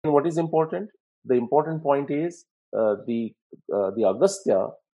what is important? The important point is the Agastya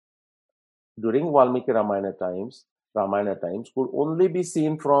during Valmiki Ramayana times could only be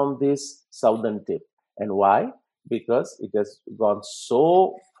seen from this southern tip. And why? Because it has gone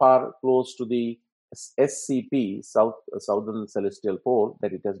so far close to the SCP, Southern Celestial Pole,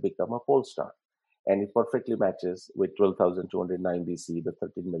 that it has become a pole star. And it perfectly matches with 12,209 BC, the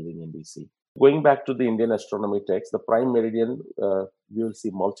 13 millennium BC. Going back to the Indian astronomy text, the prime meridian, you will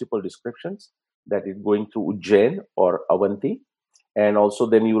see multiple descriptions that is going through Ujjain or Avanti, and also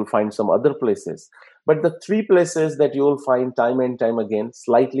then you will find some other places. But the three places that you will find time and time again,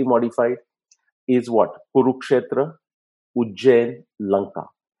 slightly modified, is what? Kurukshetra, Ujjain, Lanka.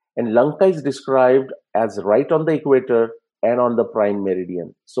 And Lanka is described as right on the equator and on the prime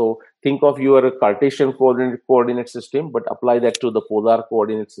meridian. So think of your Cartesian coordinate system, but apply that to the polar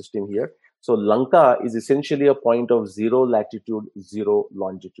coordinate system here. So Lanka is essentially a point of 0 latitude, 0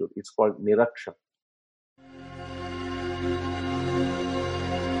 longitude. It's called Niraksha.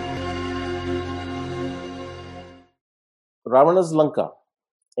 Ravana's Lanka.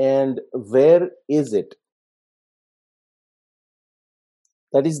 And where is it?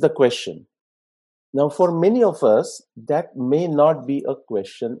 That is the question. Now, for many of us, that may not be a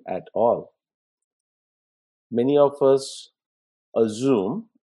question at all. Many of us assume,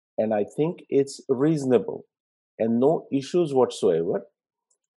 and I think it's reasonable and no issues whatsoever,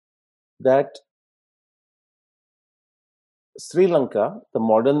 that Sri Lanka, the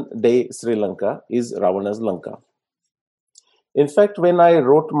modern day Sri Lanka, is Ravana's Lanka. In fact, when I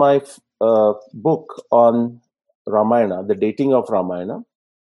wrote my book on Ramayana, the dating of Ramayana,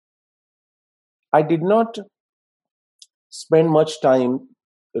 I did not spend much time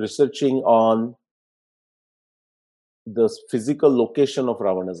researching on the physical location of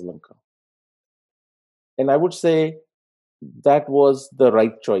Ravana's Lanka. And I would say that was the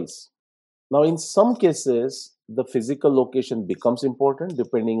right choice. Now, in some cases, the physical location becomes important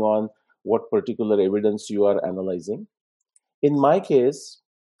depending on what particular evidence you are analyzing. In my case,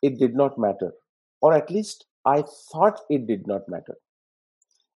 it did not matter, or at least I thought it did not matter.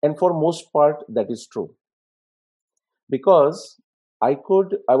 And for most part, that is true. Because I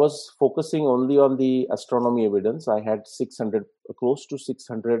was focusing only on the astronomy evidence. I had close to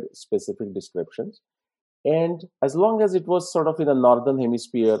 600 specific descriptions. And as long as it was sort of in the northern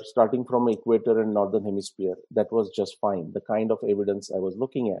hemisphere, starting from equator and northern hemisphere, that was just fine, the kind of evidence I was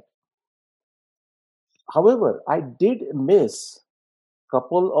looking at. However, I did miss a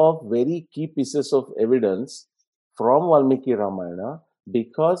couple of very key pieces of evidence from Valmiki Ramayana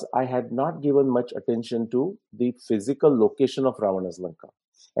because I had not given much attention to the physical location of Ravana's Lanka.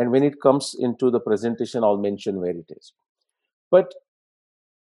 And when it comes into the presentation, I'll mention where it is. But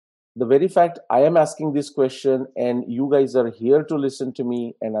the very fact I am asking this question and you guys are here to listen to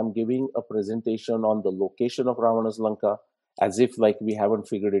me and I'm giving a presentation on the location of Ravana's Lanka as if like we haven't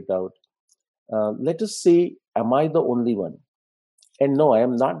figured it out. Let us see, am I the only one? And no, I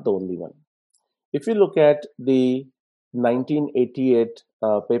am not the only one. If you look at the 1988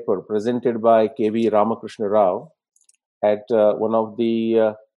 paper presented by K.V. Ramakrishna Rao at one of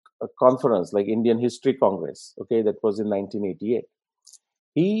the conference like Indian History Congress, okay, that was in 1988.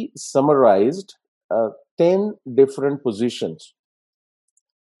 He summarized 10 different positions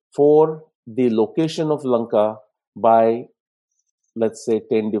for the location of Lanka by, let's say,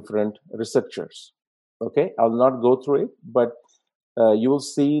 10 different researchers. Okay, I'll not go through it, but you will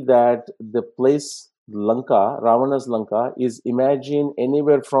see that the place Lanka, Ravana's Lanka, is imagined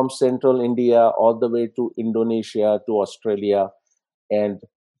anywhere from central India all the way to Indonesia, to Australia, and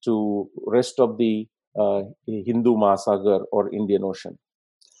to rest of the Hindu Mahasagar or Indian Ocean.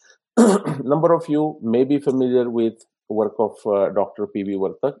 Number of you may be familiar with work of Dr. P.V.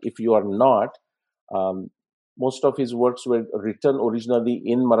 Vartak. If you are not, most of his works were written originally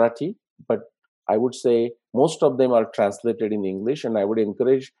in Marathi, but I would say most of them are translated in English, and I would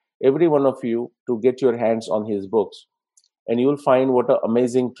encourage every one of you to get your hands on his books, and you will find what an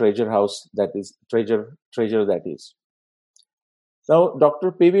amazing treasure house that is, treasure that is. Now,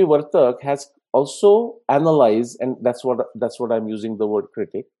 Dr. P.V. Vartak has also analyzed, and that's what I'm using the word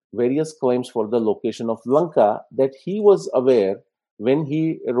critic, various claims for the location of Lanka that he was aware when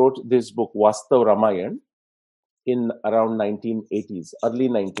he wrote this book, Vastav Ramayan, in around 1980s, early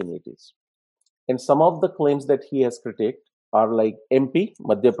 1980s. And some of the claims that he has critiqued are like MP,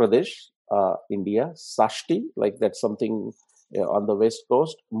 Madhya Pradesh, India, Sashti, like that's something on the west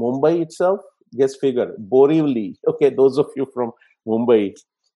coast, Mumbai itself, guess figure, Borivali. Okay, those of you from Mumbai,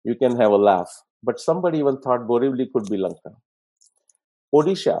 you can have a laugh. But somebody even thought Borivali could be Lanka.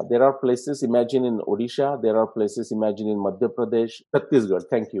 Odisha, there are places, imagine in Odisha, there are places, imagine in Madhya Pradesh, Chhattisgarh,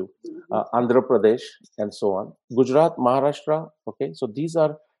 thank you, Andhra Pradesh, and so on. Gujarat, Maharashtra, okay, so these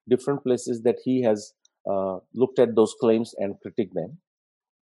are different places that he has looked at those claims and critiqued them.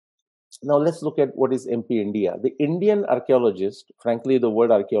 Now let's look at what is MP India. The Indian archaeologists, frankly, the word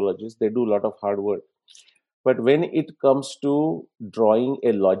archaeologist, they do a lot of hard work. But when it comes to drawing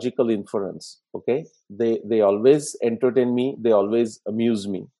a logical inference, okay, they always entertain me, they always amuse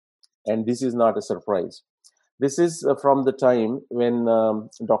me. And this is not a surprise. This is from the time when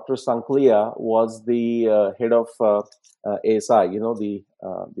Dr. Sanklia was the head of ASI, the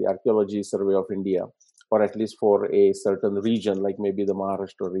Archaeology Survey of India, or at least for a certain region, like maybe the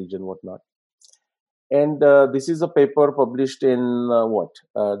Maharashtra region, whatnot. And this is a paper published in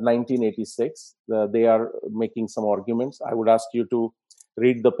 1986. They are making some arguments. I would ask you to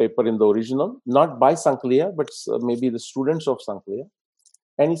read the paper in the original, not by Sanklia, but maybe the students of Sanklia.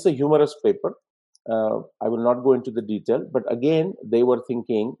 And it's a humorous paper. I will not go into the detail, but again, they were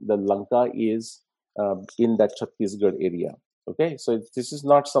thinking the Lanka is in that Chhattisgarh area. Okay, so this is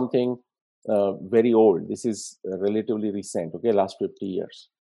not something very old. This is relatively recent. Okay, last 50 years.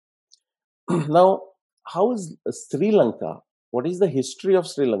 Now, how is Sri Lanka? What is the history of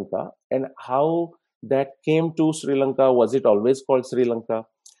Sri Lanka and how that came to Sri Lanka? Was it always called Sri Lanka?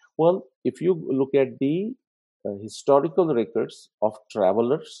 Well, if you look at the historical records of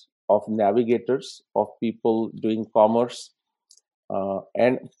travelers, of navigators, of people doing commerce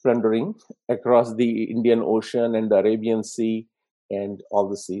and plundering across the Indian Ocean and the Arabian Sea and all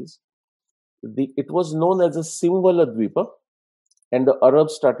the seas, it was known as a Simvala Dvipa, and the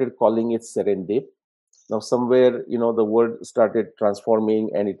Arabs started calling it Serendip. Now, somewhere, the word started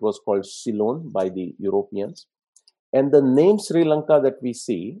transforming and it was called Ceylon by the Europeans. And the name Sri Lanka that we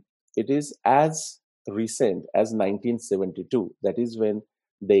see, it is as recent as 1972. That is when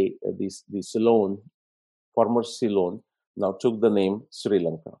the Ceylon, former Ceylon, now took the name Sri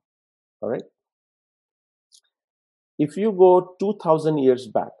Lanka. All right. If you go 2,000 years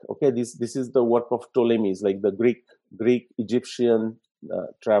back, okay, this is the work of Ptolemies, like the Greek, Egyptian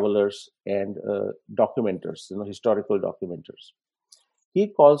travelers and documenters, historical documenters. He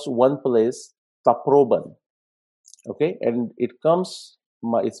calls one place Taproban, okay, and it comes.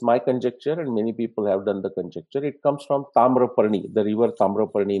 It's my conjecture, and many people have done the conjecture. It comes from Tamraparni, the river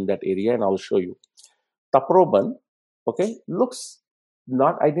Tamraparni in that area, and I'll show you. Taproban, okay, looks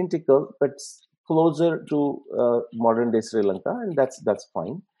not identical, but closer to modern day Sri Lanka, and that's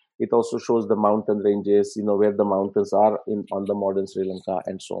fine. It also shows the mountain ranges, where the mountains are on the modern Sri Lanka,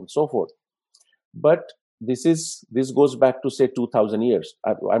 and so on and so forth. But this goes back to say 2,000 years.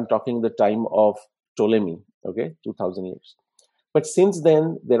 I'm talking the time of Ptolemy, okay, 2,000 years. But since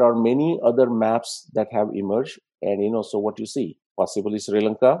then, there are many other maps that have emerged, and so what you see, possibly Sri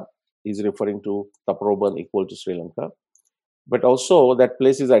Lanka is referring to Taproban equal to Sri Lanka, but also that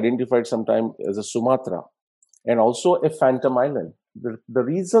place is identified sometime as a Sumatra, and also a Phantom Island. The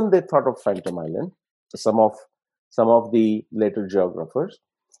reason they thought of Phantom Island, some of the later geographers,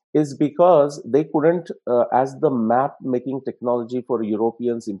 is because they couldn't, as the map making technology for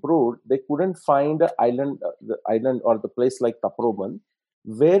Europeans improved, they couldn't find the island or the place like Taproban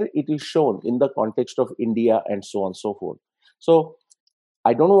where it is shown in the context of India and so on and so forth. So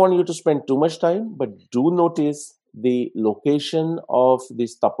I don't want you to spend too much time, but do notice the location of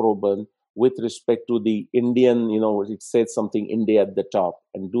this Taproban with respect to the Indian, it says something India at the top,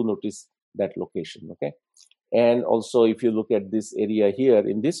 and do notice that location, okay? And also, if you look at this area here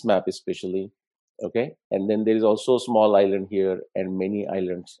in this map, especially, okay, and then there is also a small island here and many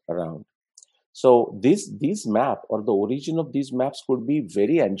islands around. So this map or the origin of these maps could be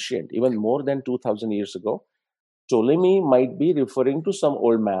very ancient, even more than 2,000 years ago. Ptolemy might be referring to some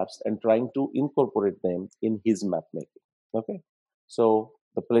old maps and trying to incorporate them in his map making. Okay, so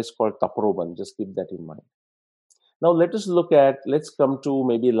the place called Taproban, just keep that in mind. Now let's come to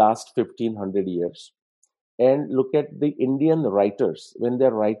maybe last 1,500 years and look at the Indian writers when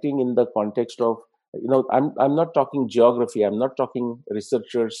they're writing in the context of, I'm not talking geography, I'm not talking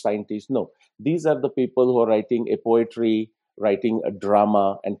researchers, scientists. No, these are the people who are writing a poetry, writing a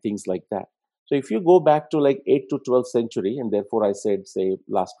drama, and things like that. So if you go back to like 8th to 12th century, and therefore I said, say,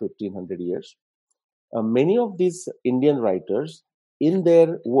 last 1,500 years, many of these Indian writers in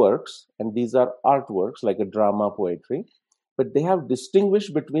their works, and these are artworks like a drama, poetry, but they have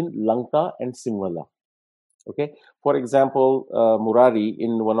distinguished between Lanka and Simhala. Okay, for example, Murari,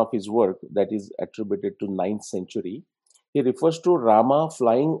 in one of his work that is attributed to 9th century, he refers to Rama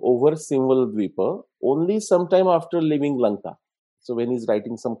flying over Simvala Dvipa only sometime after leaving Lanka. So when he's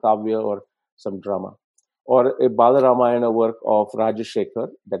writing some kavya or some drama. or a Balaramayana work of Rajashekhar,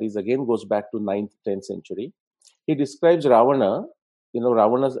 that is again goes back to 9th, 10th century. He describes Ravana,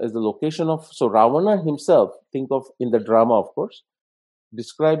 Ravana as the location of, so Ravana himself, think of in the drama, of course,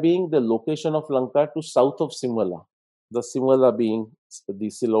 describing the location of Lanka to south of Simala, the Simala being the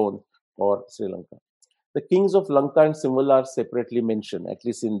Ceylon or Sri Lanka. The kings of Lanka and Simala are separately mentioned, at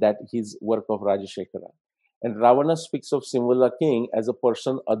least in that his work of Rajashekhara. And Ravana speaks of Simala king as a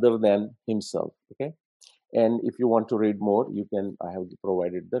person other than himself. Okay, and if you want to read more, you can. I have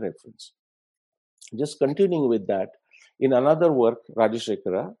provided the reference. Just continuing with that, in another work,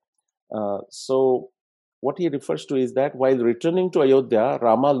 Rajashekhara, so what he refers to is that while returning to Ayodhya,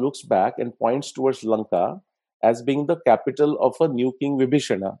 Rama looks back and points towards Lanka as being the capital of a new king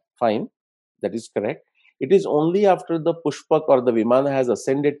Vibhishana. Fine, that is correct. It is only after the Pushpak or the Vimana has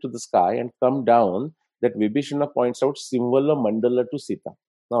ascended to the sky and come down that Vibhishana points out Simvala Mandala to Sita.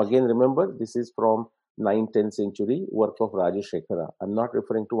 Now again, remember, this is from 9th, 10th century work of Rajashekhara. I'm not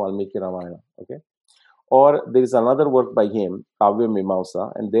referring to Valmiki Ramayana. Okay. Or there is another work by him, Kavya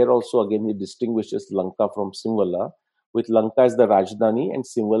Mimamsa, and there also again he distinguishes Lanka from Simvala, with Lanka as the Rajdhani and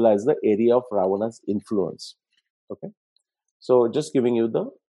Simvala as the area of Ravana's influence. Okay, so just giving you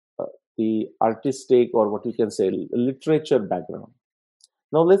the artistic, or what you can say, literature background.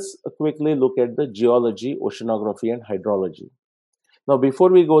 Now let's quickly look at the geology, oceanography, and hydrology. Now before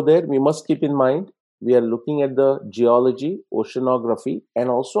we go there, we must keep in mind we are looking at the geology, oceanography, and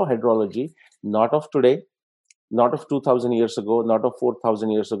also hydrology, not of today, not of 2000 years ago, not of 4000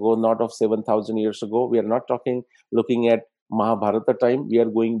 years ago, not of 7000 years ago. We are not looking at Mahabharata time. We are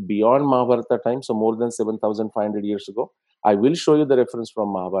going beyond Mahabharata time, so more than 7500 years ago. I will show you the reference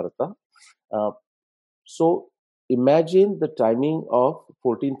from Mahabharata. So imagine the timing of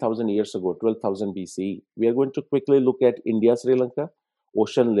 14,000 years ago, 12,000 BCE. We are going to quickly look at India, Sri Lanka,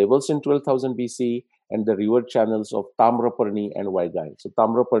 ocean levels in 12,000 BCE, and the river channels of Tamraparni and Vaigai. So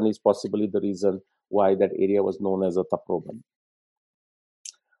Tamraparni is possibly the reason why that area was known as a Taproban.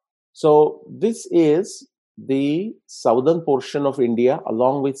 So this is the southern portion of India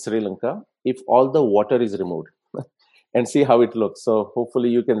along with Sri Lanka if all the water is removed. And see how it looks. So hopefully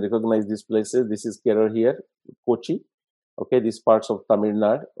you can recognize these places. This is Kerala here, Kochi. Okay, these parts of Tamil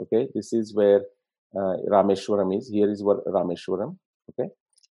Nadu. Okay, this is where Rameshwaram is. Here is where Rameshwaram. Okay,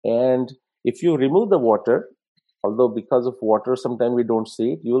 and if you remove the water, although because of water sometimes we don't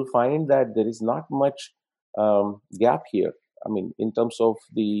see it, you will find that there is not much gap here. I mean, in terms of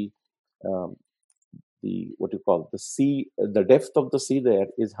um, the what you call the sea, the depth of the sea there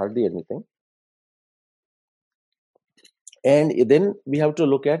is hardly anything. And then we have to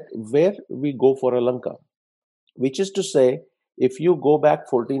look at where we go for a Lanka, which is to say, if you go back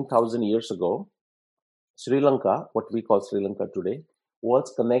 14,000 years ago, Sri Lanka, what we call Sri Lanka today,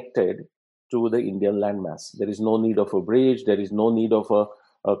 was connected to the Indian landmass. There is no need of a bridge, there is no need of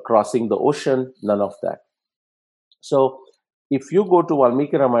a crossing the ocean, none of that. So, if you go to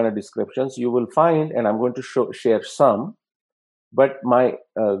Valmiki Ramayana descriptions, you will find, and I'm going to share some, but my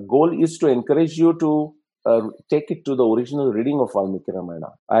goal is to encourage you to take it to the original reading of Valmiki Ramayana.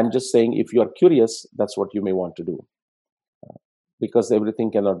 I'm just saying, if you are curious, that's what you may want to do, because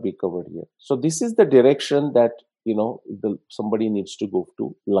everything cannot be covered here. So this is the direction that somebody needs to go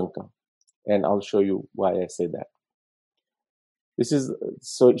to Lanka, and I'll show you why I say that. This is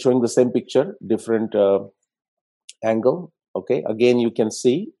showing the same picture, different angle. Okay, again you can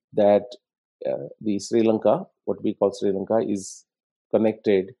see that the Sri Lanka, what we call Sri Lanka, is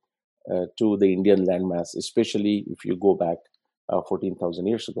connected to the Indian landmass, especially if you go back 14,000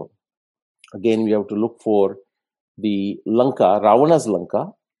 years ago. Again, we have to look for the Lanka, Ravana's Lanka,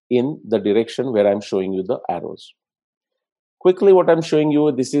 in the direction where I'm showing you the arrows. Quickly, what I'm showing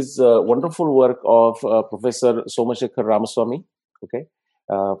you, this is a wonderful work of Professor Somashekar Ramaswamy, okay,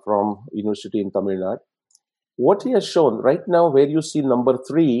 from University in Tamil Nadu. What he has shown right now, where you see number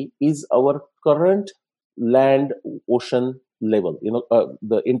 3, is our current land ocean level,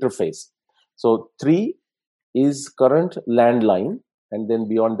 the interface. So 3 is current land line, and then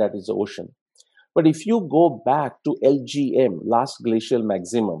beyond that is the ocean. But if you go back to LGM, last glacial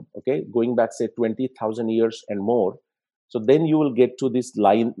maximum, okay, going back say 20,000 years and more, so then you will get to this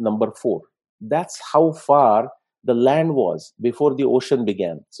line number 4. That's how far the land was before the ocean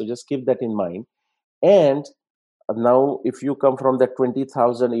began. So just keep that in mind. And now, if you come from that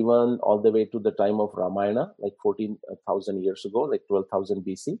 20,000 even all the way to the time of Ramayana, like 14,000 years ago, like 12,000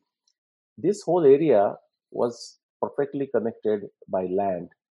 BC, this whole area was perfectly connected by land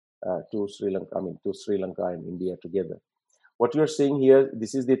to Sri Lanka. I mean, to Sri Lanka and India together. What you're seeing here,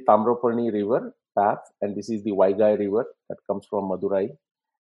 this is the Tamraparni River path, and this is the Vaigai River that comes from Madurai,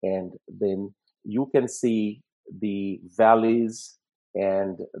 and then you can see the valleys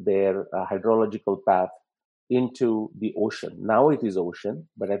and their hydrological path into the ocean. Now it is ocean,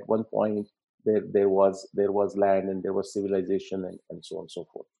 but at one point there was land and there was civilization and so on and so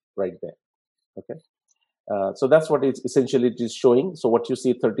forth right there. Okay. So that's what it's essentially it is showing. So what you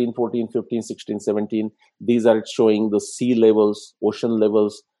see 13, 14, 15, 16, 17, these are showing the sea levels, ocean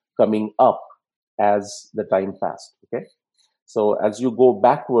levels coming up as the time passed. Okay. So as you go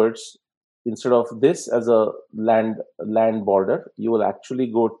backwards, instead of this as a land border, you will actually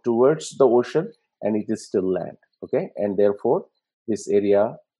go towards the ocean and it is still land. Okay. And therefore, this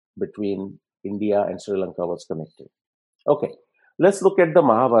area between India and Sri Lanka was connected. Okay, let's look at the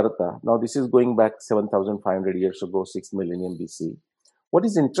Mahabharata. Now, this is going back 7,500 years ago, 6 millennium BC. What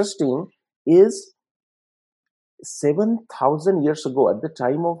is interesting is 7,000 years ago, at the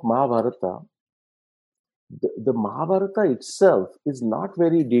time of Mahabharata, the Mahabharata itself is not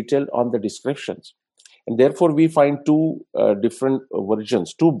very detailed on the descriptions. And therefore, we find two different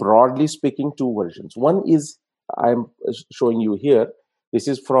versions, two broadly speaking, two versions. One is I'm showing you here. This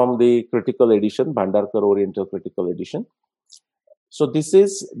is from the critical edition, Bhandarkar Oriental Critical Edition. So this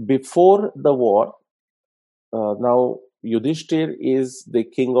is before the war. Now Yudhishthir is the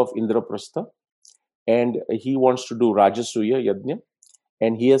king of Indraprastha, and he wants to do Rajasuya Yajna,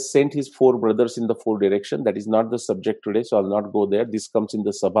 and he has sent his four brothers in the four direction. That is not the subject today, so I'll not go there. This comes in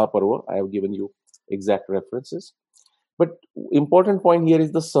the Sabha Parva. I have given you exact references. But important point here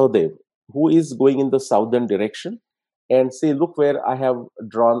is the Sahadev, who is going in the southern direction, and say, look where I have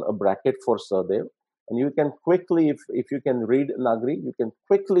drawn a bracket for Sahadev. And you can quickly, if you can read Nagri, you can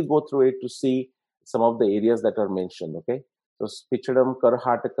quickly go through it to see some of the areas that are mentioned. Okay. So Pichadam,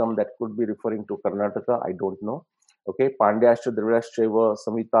 Karhatakam, that could be referring to Karnataka. I don't know. Okay. Pandyascha, Dravidashcha,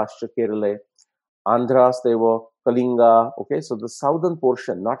 Samitascha, Kerala, Andhras, they were Kalinga. Okay. So the southern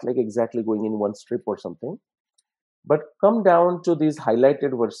portion, not like exactly going in one strip or something, but come down to these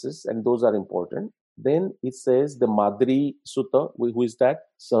highlighted verses, and those are important. Then it says the Madri Sutta, who is that?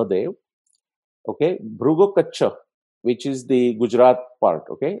 Sahadev. Okay, Bhrugokacha, which is the Gujarat part.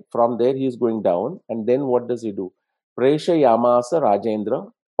 Okay, from there he is going down, and then what does he do? Presha Yamasa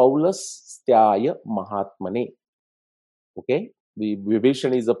Rajendra Paulastya Mahatmane. Okay, the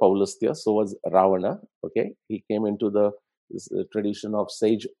Vibhishan is a Paulastya, so was Ravana. Okay, he came into the tradition of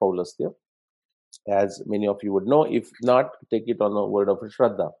sage Paulastya, as many of you would know. If not, take it on a word of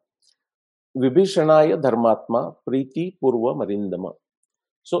Shraddha. Vibhishanaya Dharmatma Priti Purva Marindama.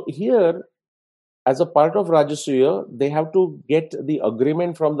 So here, as a part of Rajasuya, they have to get the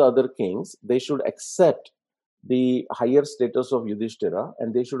agreement from the other kings. They should accept the higher status of Yudhishthira,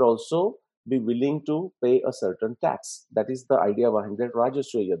 and they should also be willing to pay a certain tax. That is the idea behind that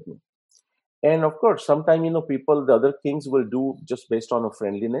Rajasuya Yajna. And of course, sometimes people, the other kings will do just based on a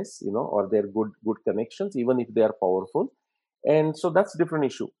friendliness, or their good connections, even if they are powerful. And so that's a different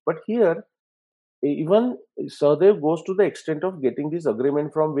issue. But here, even Sahadev goes to the extent of getting this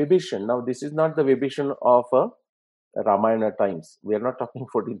agreement from Vibhishan. Now, this is not the Vibhishan of Ramayana times. We are not talking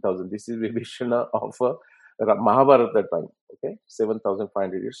 14,000. This is Vibhishan of Mahabharata time, okay,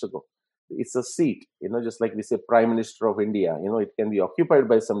 7,500 years ago. It's a seat, just like we say Prime Minister of India, it can be occupied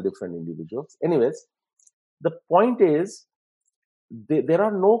by some different individuals. Anyways, the point is, there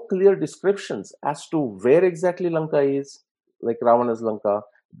are no clear descriptions as to where exactly Lanka is, like Ravana's Lanka,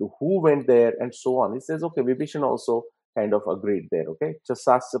 who went there, and so on. It says, okay, Vibhishan also kind of agreed there, okay.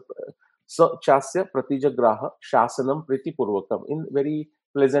 Chasya Pratija Graha Shasanam Priti Purvakam. In very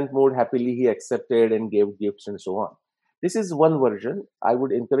pleasant mood, happily he accepted and gave gifts and so on. This is one version. I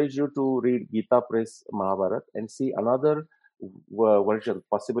would encourage you to read Gita Press Mahabharata and see another version,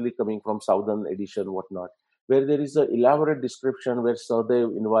 possibly coming from Southern edition, whatnot, where there is an elaborate description where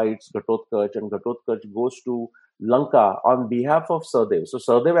Sahadev invites Ghatotkach, and Ghatotkach goes to Lanka on behalf of Sahadev. So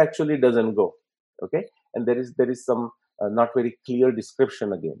Sahadev actually doesn't go, okay? And there is some not very clear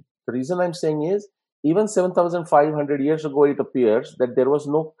description again. The reason I'm saying is, even 7,500 years ago, it appears that there was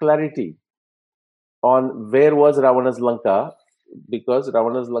no clarity on where was Ravana's Lanka, because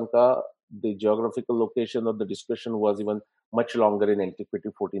Ravana's Lanka, the geographical location of the discussion was even much longer in antiquity,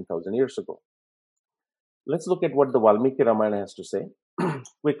 14,000 years ago. Let's look at what the Valmiki Ramayana has to say.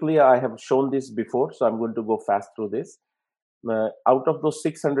 Quickly, I have shown this before, so I'm going to go fast through this. Out of those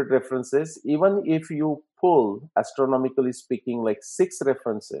 600 references, even if you pull, astronomically speaking, like 6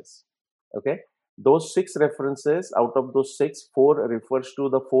 references, okay, those 6 references, out of those 6, 4 refers to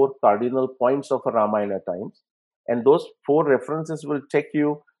the 4 cardinal points of Ramayana times, and those 4 references will take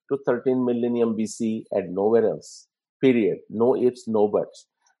you to 13 millennium BC and nowhere else, period. No ifs, no buts.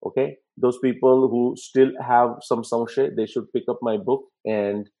 Okay, those people who still have some samshay, they should pick up my book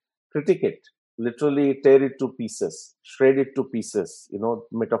and critique it literally tear it to pieces, shred it to pieces,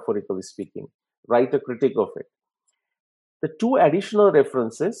 metaphorically speaking. Write a critique of it. The two additional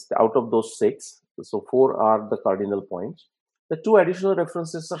references out of those six, so four are the cardinal points. The two additional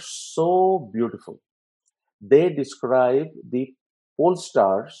references are so beautiful. They describe the pole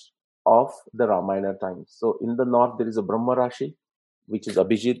stars of the Ramayana times. So in the north, there is a Brahma Rashi, which is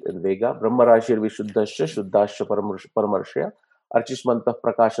Abhijit and Vega. Brahma Rashi Vishuddhasya, Shuddhasya Paramarshya, Archishmantah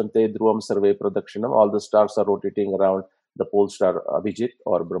Prakashante Dhruvam Sarve Pradakshinam. All the stars are rotating around the pole star Abhijit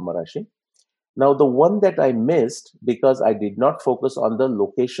or Brahma Rashi. Now, the one that I missed because I did not focus on the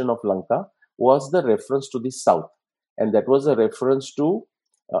location of Lanka was the reference to the south. And that was a reference to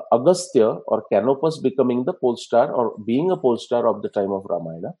Agastya or Canopus becoming the pole star or being a pole star of the time of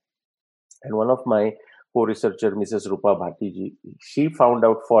Ramayana. And one of my co-researcher, Mrs. Rupa Bhatiji, she found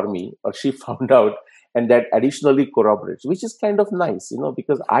out for me, or she found out, and that additionally corroborates, which is kind of nice,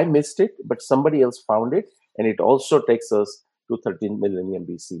 because I missed it, but somebody else found it, and it also takes us to 13th millennium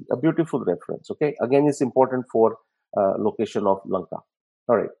BC. A beautiful reference. Okay, again, it's important for location of Lanka.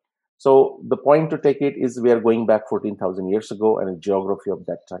 All right. So the point to take it is we are going back 14,000 years ago and a geography of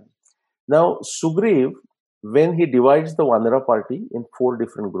that time. Now, Sugriv, when he divides the Vanara party in four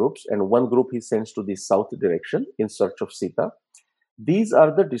different groups, and one group he sends to the south direction in search of Sita, these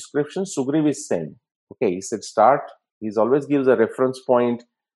are the descriptions Sugriv is saying. Okay, he said start, he always gives a reference point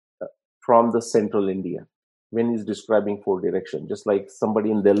from the central India when he's describing four directions. Just like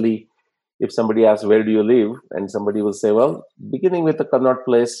somebody in Delhi, if somebody asks, where do you live? And somebody will say, well, beginning with the Connaught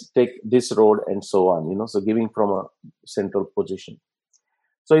Place, take this road and so on, so giving from a central position.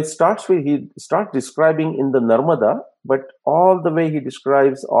 So it starts with, he starts describing in the Narmada, but all the way he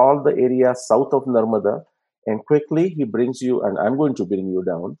describes all the area south of Narmada, and quickly he brings you, and I'm going to bring you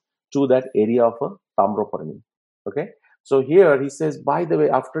down to that area of a Tamraparni. Okay. So here he says, by the way,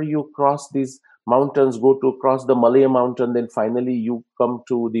 after you cross these mountains, go to cross the Malaya mountain, then finally you come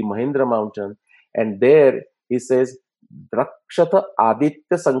to the Mahendra mountain, and there he says, Drakshata Aditya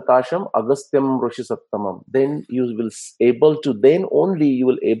Sankasham Agastyam Roshi Sattamam. Then you will only you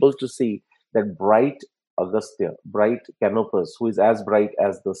will able to see that bright Agastya, bright Canopus, who is as bright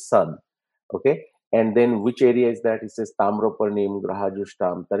as the sun. Okay. And then which area is that? It says Tamraparnim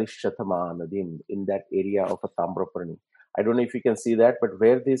Grahajushtam Tarishatama Nadim, in that area of a Tamraparni. I don't know if you can see that, but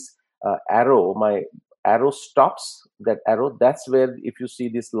where this my arrow stops, that arrow, that's where, if you see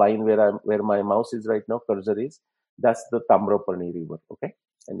this line where my mouse is right now, cursor is, that's the Tamraparni river. Okay.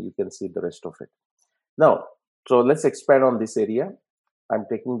 And you can see the rest of it. Now, so let's expand on this area. I'm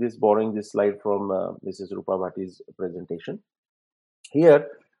borrowing this slide from Mrs. Rupa Bhatti's presentation. Here,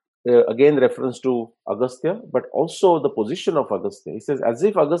 again, reference to Agastya, but also the position of Agastya. He says, as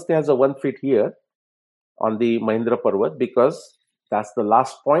if Agastya has a 1 feet here on the Mahendra Parvat, because that's the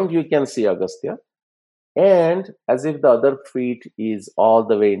last point you can see Agastya, and as if the other feet is all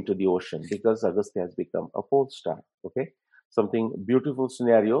the way into the ocean, because Agastya has become a pole star. Okay, something beautiful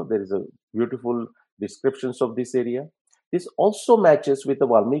scenario. There is a beautiful descriptions of this area. This also matches with the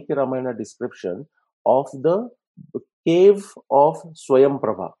Valmiki Ramayana description of the cave of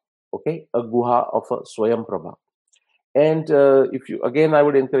Swayamprabha. Okay, a guha of a Swayamprabha. And I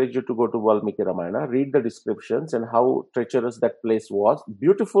would encourage you to go to Valmiki Ramayana, read the descriptions and how treacherous that place was.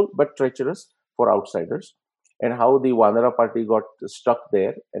 Beautiful, but treacherous for outsiders, and how the Vanara party got stuck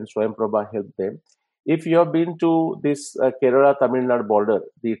there and Swayamprabha helped them. If you have been to this Kerala Tamil Nadu border,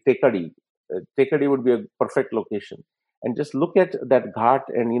 the Tekadi would be a perfect location. And just look at that ghat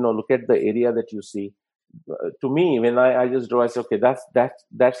and look at the area that you see. To me, when I just draw, I say, okay,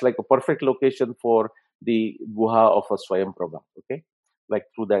 that's like a perfect location for the guha of a Swayamprabha. Okay, like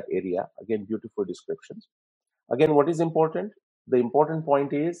through that area. Again, beautiful descriptions. Again, what is important? The important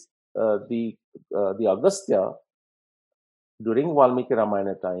point is the Agastya during Valmiki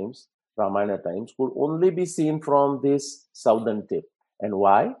Ramayana times could only be seen from this southern tip. And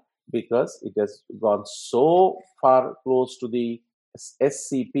why? Because it has gone so far close to the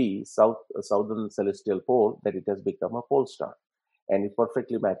SCP, Southern Celestial Pole, that it has become a pole star. And it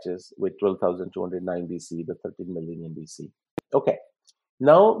perfectly matches with 12,209 BC, the 13th millennium BC. Okay,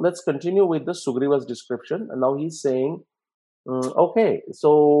 now let's continue with the Sugriva's description. And now he's saying, okay,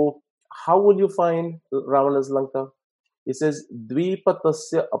 so how will you find Ravana's Lanka? He says,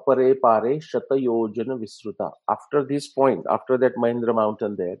 Dvipatasya apare pare shatayojana visruta. After this point, after that Mahendra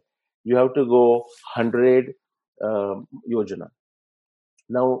mountain there, you have to go 100 yojana.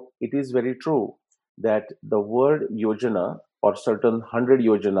 Now, it is very true that the word yojana or certain 100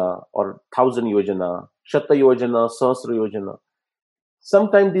 yojana or 1000 yojana, shata yojana, sahasra yojana,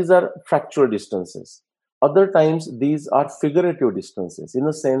 sometimes these are factual distances. Other times these are figurative distances, in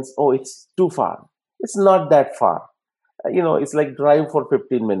a sense, oh, it's too far. It's not that far. It's like drive for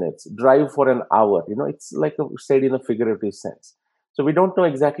 15 minutes, drive for an hour. It's like said in a figurative sense. So we don't know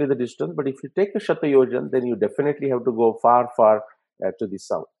exactly the distance, but if you take a Shatayojan, then you definitely have to go far, far to the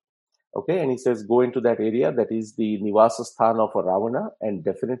south. Okay, and he says go into that area that is the Nivasa Sthan of a Ravana and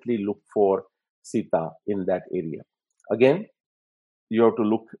definitely look for Sita in that area. Again, you have to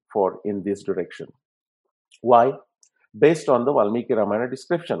look for in this direction. Why? Based on the Valmiki Ramayana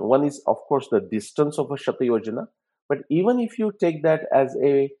description. One is, of course, the distance of a Shatayojana, but even if you take that as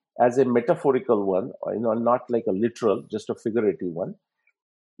a metaphorical one, not like a literal, just a figurative one,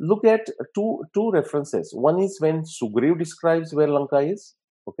 look at two references. One is when Sugriv describes where Lanka is,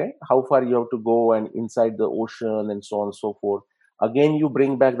 okay, how far you have to go and inside the ocean and so on and so forth. Again, you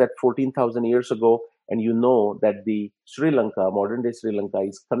bring back that 14,000 years ago, and you know that the Sri Lanka, modern day Sri Lanka,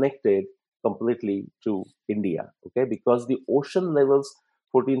 is connected completely to India, okay, because the ocean levels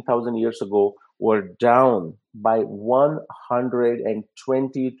 14,000 years ago were down by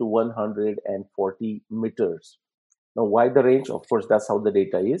 120 to 140 meters. Now, why the range? Of course, that's how the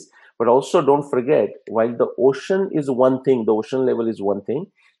data is. But also don't forget, while the ocean is one thing, the ocean level is one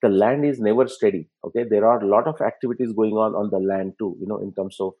thing, the land is never steady. Okay, there are a lot of activities going on the land too, in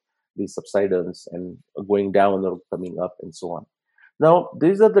terms of the subsidence and going down or coming up and so on. Now,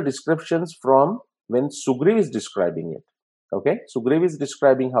 these are the descriptions from when Sugriv is describing it. Okay, Sugriv is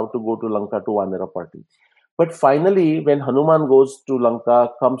describing how to go to Lanka to Vanara party. But finally, when Hanuman goes to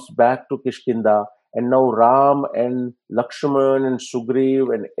Lanka, comes back to Kishkinda, and now Ram and Lakshman and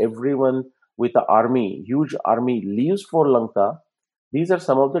Sugriv and everyone with the army, huge army, leaves for Lanka. These are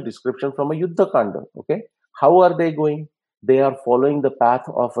some of the description from a Yuddha Kanda. Okay, how are they going? They are following the path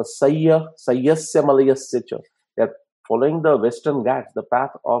of a Sayyasya Malayasya. They are following the Western Ghats, the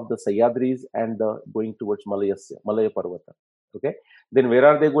path of the Sahyadris and going towards Malaya Parvata. Okay, then where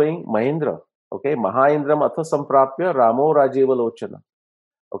are they going? Mahendra. Okay, Mahaindram Atha Samprapya Ramo Rajeva Lochana.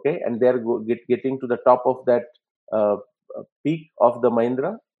 Okay, and they're getting to the top of that peak of the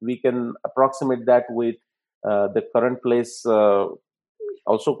Mahindra. We can approximate that with the current place,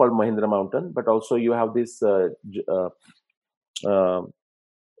 also called Mahindra Mountain, but also you have this.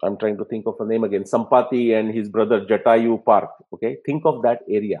 I'm trying to think of a name again. Sampati and his brother Jatayu Park. Okay, think of that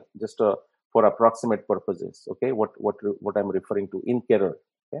area just for approximate purposes. Okay, what I'm referring to in Kerala.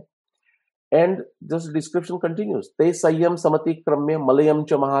 Okay. And this description continues. Te Sayyam Samati Kramya Malayam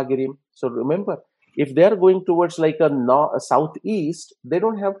Cha Mahagirim. So remember, if they are going towards like a southeast, they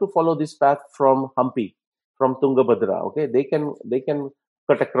don't have to follow this path from Hampi, from Tungabhadra. Okay, they can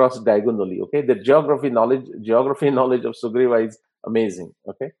cut across diagonally. Okay, the geography knowledge of Sugriva is amazing.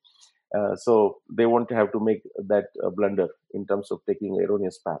 Okay, so they won't have to make that blunder in terms of taking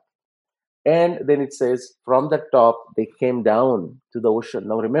erroneous path. And then it says from the top they came down to the ocean.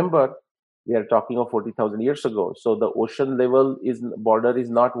 Now remember, we are talking of 40,000 years ago. So the ocean level border is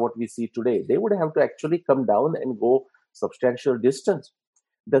not what we see today. They would have to actually come down and go substantial distance.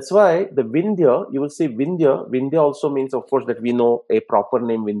 That's why the Vindhya, you will see Vindhya. Vindhya also means, of course, that we know a proper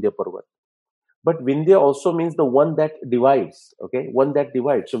name Vindhya Parvat. But Vindhya also means the one that divides. Okay, one that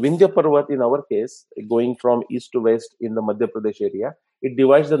divides. So Vindhya Parvat in our case, going from east to west in the Madhya Pradesh area, it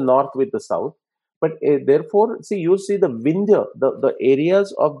divides the north with the south. But therefore, you see the Vindhya, the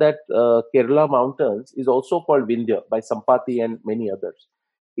areas of that Kerala mountains is also called Vindhya by Sampati and many others.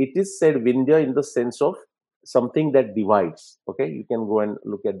 It is said Vindhya in the sense of something that divides. Okay, you can go and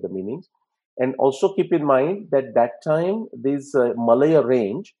look at the meanings. And also keep in mind that time this Malaya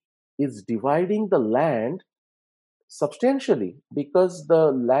range is dividing the land substantially, because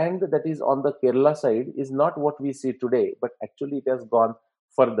the land that is on the Kerala side is not what we see today, but actually it has gone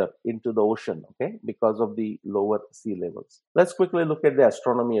further into the ocean, okay, because of the lower sea levels. Let's quickly look at the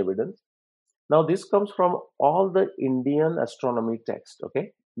astronomy evidence. Now, this comes from all the Indian astronomy texts,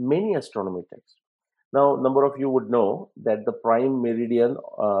 okay, many astronomy texts. Now, number of you would know that the prime meridian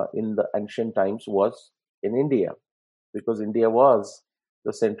in the ancient times was in India, because India was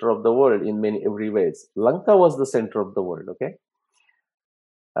the center of the world in every ways. Lanka was the center of the world, okay,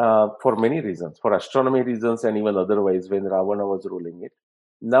 for many reasons, for astronomy reasons and even otherwise when Ravana was ruling it.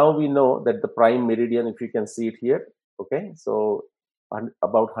 Now we know that the prime meridian, if you can see it here, okay, so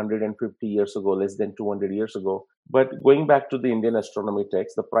about 150 years ago, less than 200 years ago. But going back to the Indian astronomy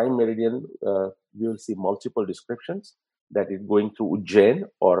text, the prime meridian, you will see multiple descriptions that is going through Ujjain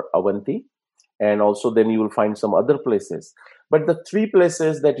or Avanti, and also then you will find some other places. But the three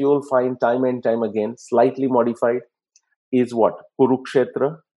places that you will find time and time again, slightly modified, is what?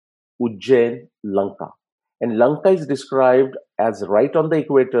 Kurukshetra, Ujjain, Lanka. And Lanka is described as right on the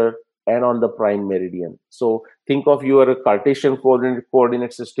equator, and on the prime meridian. So think of your Cartesian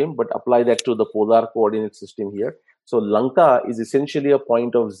coordinate system, but apply that to the polar coordinate system here. So Lanka is essentially a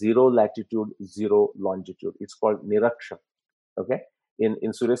point of 0 latitude, 0 longitude. It's called Niraksha. Okay,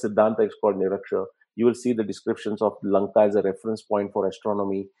 in Surya Siddhanta, it's called Niraksha. You will see the descriptions of Lanka as a reference point for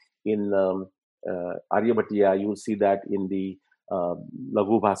astronomy in Aryabhatiya. You will see that in the uh,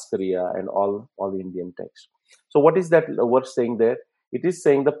 Laghu Bhaskariya and all the Indian texts. So what is that word saying there? It is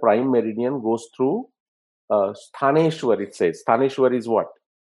saying the prime meridian goes through Sthaneshwar. It says Sthaneshwar is what?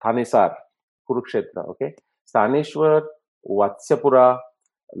 Thanesar, Kurukshetra. Okay, Sthaneshwar, Vatsyapura,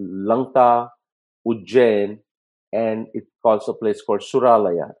 Lanka, Ujjain, and it calls a place called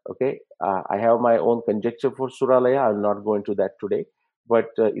Suralaya. Okay, I have my own conjecture for Suralaya. I'll not go into that today, but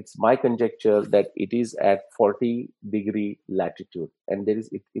it's my conjecture that it is at 40-degree latitude, and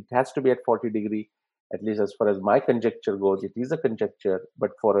it has to be at 40-degree. At least as far as my conjecture goes, it is a conjecture,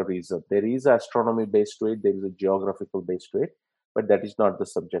 but for a reason. There is astronomy base to it, there is a geographical base to it, but that is not the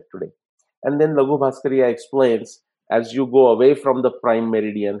subject today. And then Laghu Bhaskariya explains as you go away from the prime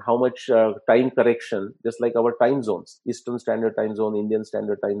meridian, how much time correction, just like our time zones, Eastern Standard Time Zone, Indian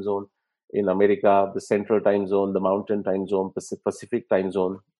Standard Time Zone, in America, the Central Time Zone, the Mountain Time Zone, Pacific Time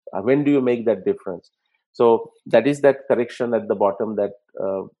Zone. When do you make that difference? So that is that correction at the bottom that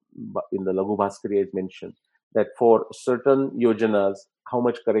in the Laghu Bhaskariya is mentioned, that for certain yojanas, how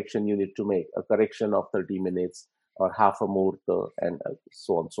much correction you need to make, a correction of 30 minutes or half a murta and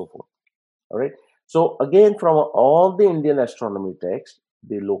so on and so forth. All right. So again, from all the Indian astronomy texts,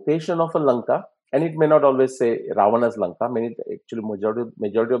 the location of a Lanka, and it may not always say Ravana's Lanka. Actually,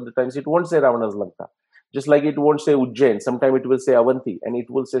 majority of the times it won't say Ravana's Lanka. Just like it won't say Ujjain. Sometimes it will say Avanti, and it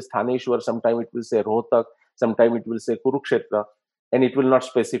will say Sthaneshwar. Sometimes it will say Rohtak. Sometimes it will say Kurukshetra, and it will not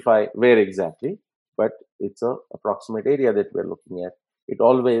specify where exactly. But it's a approximate area that we're looking at. It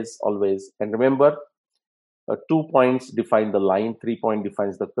always, and remember, 2 points define the line, 3 point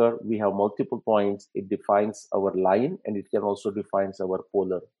defines the curve. We have multiple points. It defines our line, and it can also defines our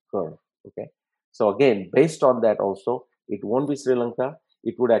polar curve. Okay. So again, based on that also, it won't be Sri Lanka.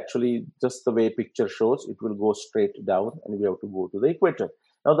 It would actually, just the way picture shows, it will go straight down, and we have to go to the equator.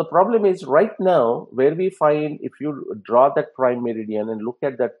 Now the problem is right now where we find, if you draw that prime meridian and look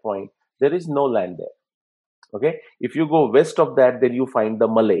at that point, there is no land there. Okay, if you go west of that, then you find the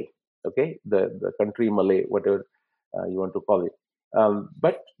Malay. Okay, the country Malay, whatever you want to call it.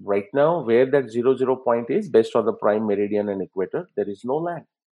 But right now, where that 00 point is, based on the prime meridian and equator, there is no land,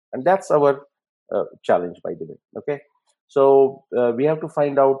 and that's our challenge, by the way. Okay, so we have to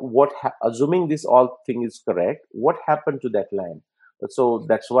find out assuming this all thing is correct, what happened to that land. So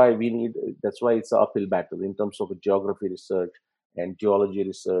that's why it's an uphill battle in terms of geography research and geology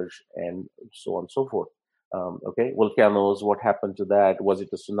research and so on and so forth. Okay, volcanoes, what happened to that? Was it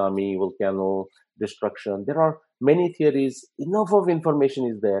a tsunami, volcano, destruction? There are many theories. Enough of information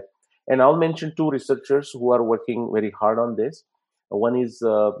is there. And I'll mention two researchers who are working very hard on this. One is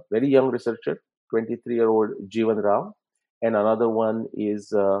a very young researcher, 23-year-old Jeevan Rao, and another one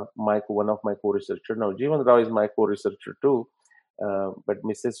is one of my co-researchers. Now, Jeevan Rao is my co-researcher too, but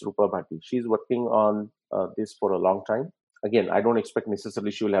Mrs. Rupa Bhatti. She's working on this for a long time. Again, I don't expect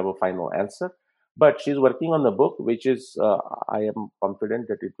necessarily she will have a final answer, but she's working on a book, which is, I am confident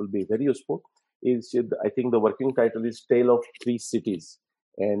that it will be very useful. I think the working title is Tale of Three Cities.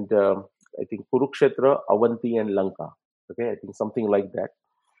 And I think Kurukshetra, Avanti, and Lanka. Okay, I think something like that.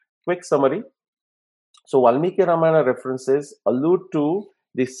 Quick summary. So Valmiki Ramayana references allude to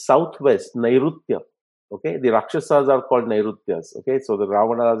the southwest, Nairutya. Okay, the Rakshasas are called Nairutyas. Okay, so the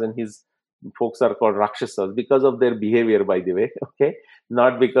Ravanas and his folks are called Rakshasas because of their behavior, by the way. Okay,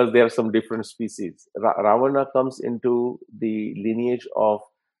 not because they are some different species. Ravana comes into the lineage of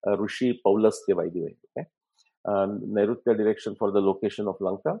Rishi Paulastya, by the way. Okay, Nairutya direction for the location of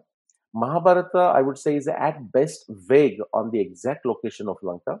Lanka. Mahabharata, I would say, is at best vague on the exact location of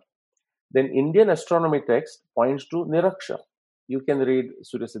Lanka. Then Indian astronomy text points to Niraksha. You can read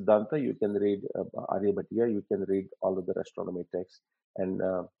Surya Siddhanta, you can read Aryabhatiya, you can read all of the astronomy texts and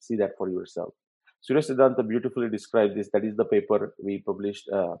see that for yourself. Surya Siddhanta beautifully describes this. That is the paper we published,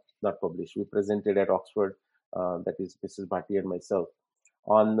 not published, we presented at Oxford, that is Mrs. Bhatti and myself,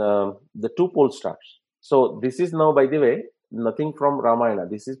 on the two pole stars. So this is now, by the way, nothing from Ramayana.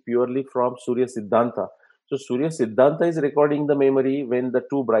 This is purely from Surya Siddhanta. So Surya Siddhanta is recording the memory when the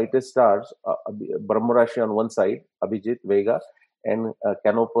two brightest stars, Brahmarashi on one side, Abhijit, Vega, and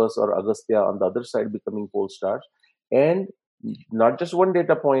Canopus or Agastya on the other side, becoming pole stars. And not just one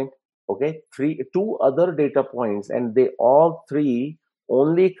data point, okay, two other data points, and they all three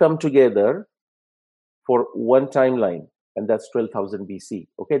only come together for one timeline. and that's 12,000 BC.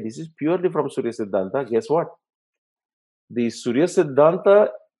 Okay, this is purely from Surya Siddhanta. Guess what? The Surya Siddhanta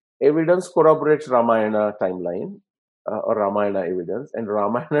evidence corroborates Ramayana timeline or Ramayana evidence, and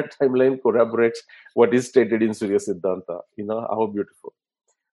Ramayana timeline corroborates what is stated in Surya Siddhanta. How beautiful.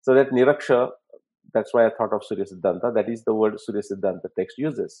 So that Niraksha, that's why I thought of Surya Siddhanta. That is the word Surya Siddhanta text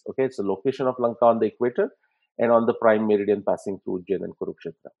uses. Okay, it's a location of Lanka on the equator and on the prime meridian passing through Ujjain and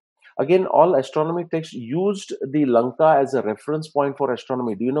Kurukshetra. Again, all astronomy texts used the Lanka as a reference point for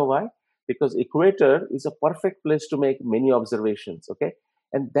astronomy. Do you know why? Because equator is a perfect place to make many observations. Okay,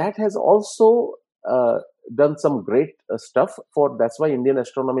 and that has also done some great stuff for. That's why Indian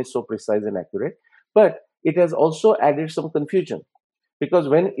astronomy is so precise and accurate. But it has also added some confusion, because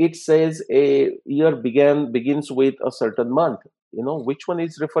when it says a year begins with a certain month, which one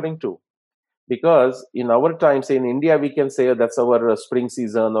is referring to? Because in our time, say in India, we can say that's our spring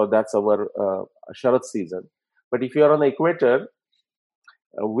season or that's our Sharat season. But if you are on the equator,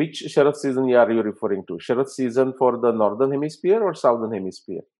 which Sharat season are you referring to? Sharat season for the northern hemisphere or southern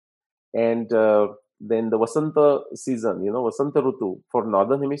hemisphere? And then the Vasanta season, Vasanta Rutu for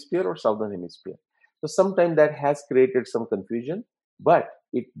northern hemisphere or southern hemisphere. So sometimes that has created some confusion, but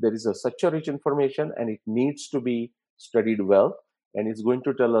there is such a rich information and it needs to be studied well, and it's going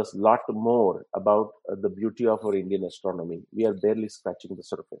to tell us a lot more about the beauty of our Indian astronomy. We are barely scratching the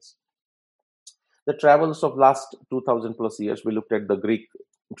surface. The travels of last 2000 plus years, we looked at the Greek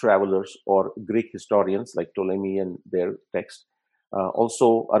travelers or Greek historians like Ptolemy and their text,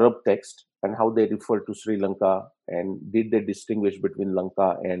 also Arab text, and how they refer to Sri Lanka, and did they distinguish between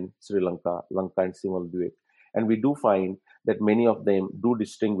Lanka and Sri Lanka, Lanka and Simhaladweep. And we do find that many of them do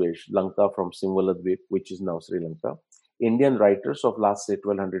distinguish Lanka from Simhaladweep, which is now Sri Lanka. Indian writers of last, say,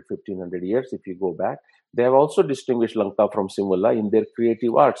 1200, 1500 years, if you go back, they have also distinguished Lanka from Simhala in their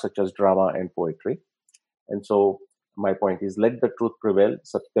creative arts, such as drama and poetry. And so my point is, let the truth prevail,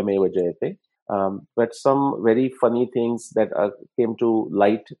 satyameva jayate. But some very funny things that came to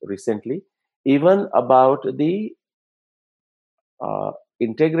light recently, even about the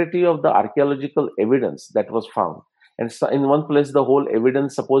integrity of the archaeological evidence that was found. And so in one place, the whole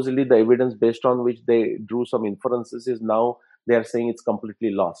evidence, supposedly the evidence based on which they drew some inferences, is now they are saying it's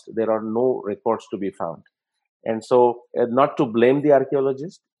completely lost. There are no records to be found. And so, not to blame the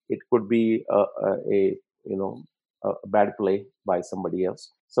archaeologist, it could be a bad play by somebody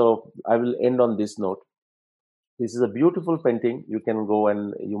else. So I will end on this note. This is a beautiful painting. You can go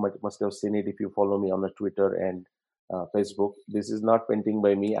and you must have seen it if you follow me on the Twitter and Facebook. This is not painting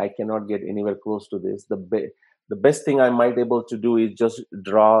by me. I cannot get anywhere close to this. The best thing I might able to do is just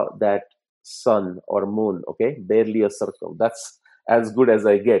draw that sun or moon. Okay, barely a circle. That's as good as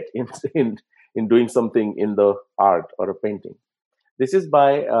I get in doing something in the art or a painting. This is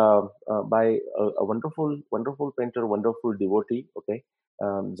by a wonderful painter, wonderful devotee. Okay,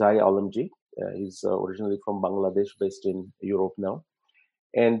 Zai Alamji. He's originally from Bangladesh, based in Europe now.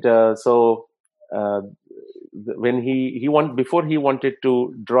 And so when before he wanted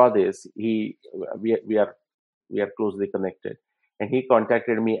to draw this, we are closely connected, and he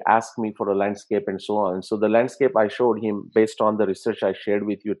contacted me, asked me for a landscape and so on. So the landscape I showed him based on the research I shared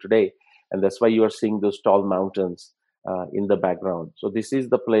with you today, and that's why you are seeing those tall mountains in the background. So this is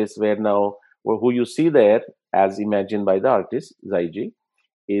the place where now who you see there, as imagined by the artist Zaiji,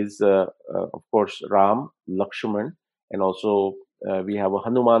 is of course Ram, Lakshman, and also we have a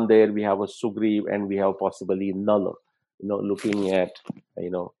Hanuman there, we have a Sugriv, and we have possibly Nala, looking at,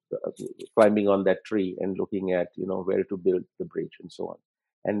 climbing on that tree and looking at, where to build the bridge and so on.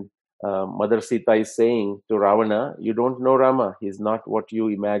 And Mother Sita is saying to Ravana, you don't know Rama, he's not what you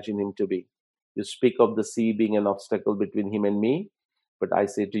imagine him to be. You speak of the sea being an obstacle between him and me, but I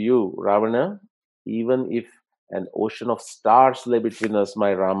say to you, Ravana, even if an ocean of stars lay between us,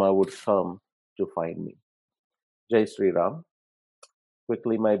 my Rama would come to find me. Jai Sri Ram.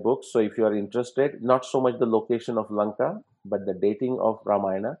 Quickly, my book. So if you are interested, not so much the location of Lanka, but the dating of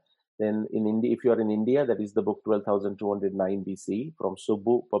Ramayana, then in India, if you are in India, that is the book 12,209 BC from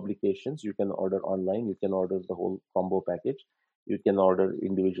Subbu Publications. You can order online. You can order the whole combo package. You can order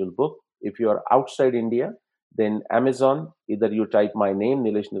individual book. If you are outside India, then Amazon, either you type my name,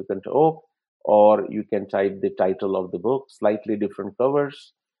 Nilesh Nilkantha Oak, or you can type the title of the book, slightly different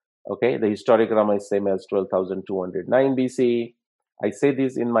covers. Okay, the historic Rama is same as 12,209 BC. I say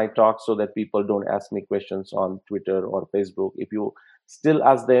this in my talk so that people don't ask me questions on Twitter or Facebook. If you still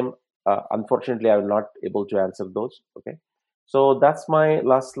ask them, unfortunately, I will not able to answer those. Okay, so that's my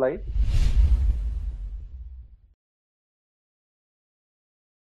last slide.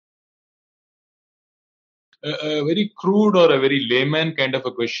 A very crude or a very layman kind of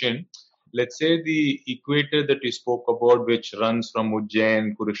a question. let's say the equator that you spoke about, which runs from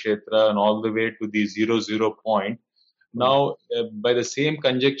Ujjain, Kurukshetra, and all the way to the 00 point. Now, by the same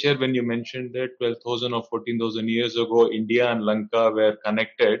conjecture, when you mentioned that 12,000 or 14,000 years ago, India and Lanka were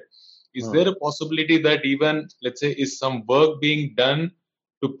connected, is there a possibility that even, let's say, is some work being done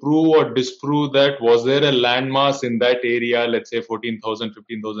to prove or disprove that was there a landmass in that area, let's say 14,000,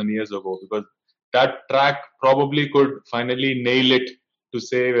 15,000 years ago? Because that track probably could finally nail it to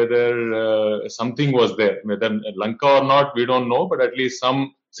say whether something was there, whether Lanka or not, we don't know, but at least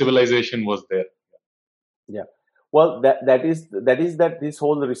some civilization was there. Yeah. Well, that this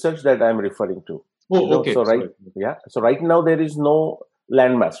whole research that I'm referring to. Oh, okay. So Sorry. so right now there is no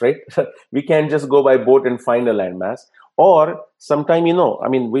landmass, right? We can't just go by boat and find a landmass. Or sometime, I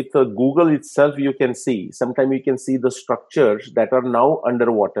mean, with Google itself, you can see. Sometime you can see the structures that are now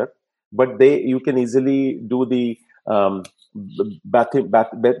underwater, but you can easily do the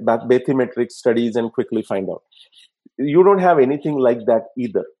bathymetric studies and quickly find out. You don't have anything like that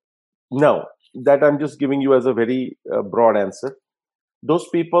either. No, that I'm just giving you as a very broad answer. Those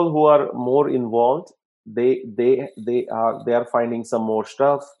people who are more involved, they are finding some more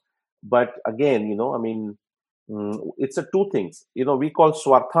stuff. But again, I mean, it's a two things. We call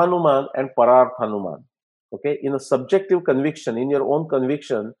Swarthanuman and Pararthanuman. Okay, in a subjective conviction, in your own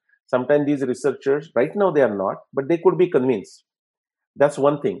conviction, sometimes these researchers, right now they are not, but they could be convinced. That's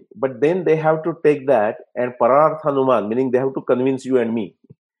one thing. But then they have to take that and Pararthanuman, meaning they have to convince you and me,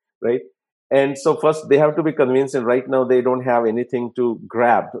 right? And so first they have to be convinced, and right now they don't have anything to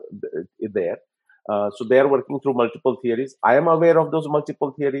grab there. So they are working through multiple theories. I am aware of those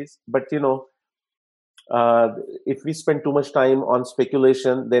multiple theories, but if we spend too much time on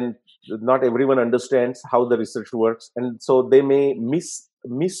speculation, then not everyone understands how the research works, and so they may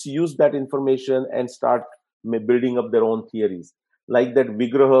misuse that information and start building up their own theories, like that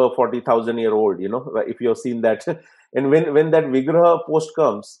Vigraha 40,000-year-old. If you have seen that, and when that Vigraha post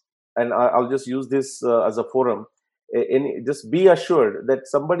comes, and I'll just use this as a forum. And just be assured that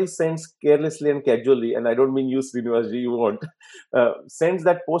somebody sends carelessly and casually, and I don't mean you, Srinivasji, you won't, sends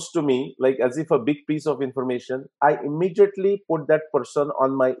that post to me like as if a big piece of information. I immediately put that person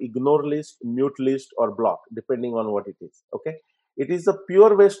on my ignore list, mute list, or block, depending on what it is. Okay, it is a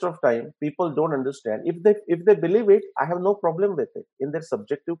pure waste of time. People don't understand. If they believe it, I have no problem with it. In their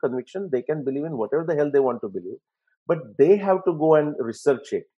subjective conviction, they can believe in whatever the hell they want to believe, but they have to go and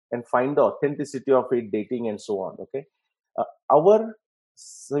research it and find the authenticity of it, dating, and so on. Okay, our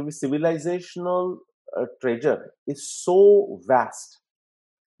civilizational treasure is so vast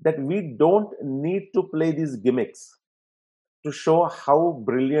that we don't need to play these gimmicks to show how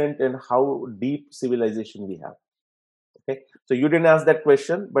brilliant and how deep civilization we have. Okay, so you didn't ask that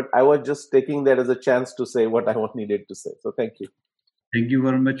question, but I was just taking that as a chance to say what I needed to say. So thank you. Thank you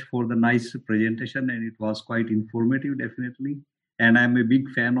very much for the nice presentation, and it was quite informative, definitely. And I'm a big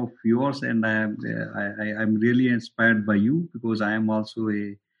fan of yours, and I'm really inspired by you, because I am also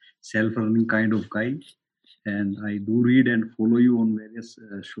a self-learning kind of guy, and I do read and follow you on various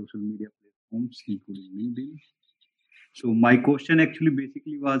social media platforms, including LinkedIn. So my question actually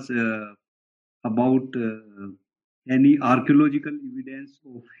basically was about any archaeological evidence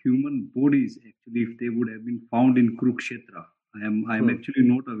of human bodies, actually, if they would have been found in Kurukshetra. I'm actually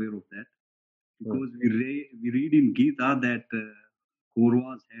not aware of that, because we read in Gita that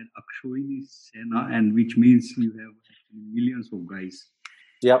Kauravas had Akshoini Sena, and which means you have actually millions of guys.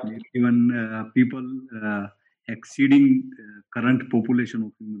 Yep. Even people exceeding current population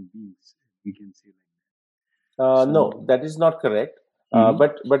of human beings, we can say like that. No, that is not correct.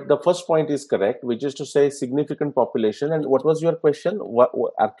 But the first point is correct, which is to say significant population. And what was your question? What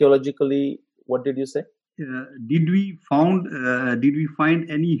archaeologically? What did you say? Did we find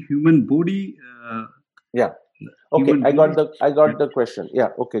any human body? Yeah. Okay, I got the question. Yeah.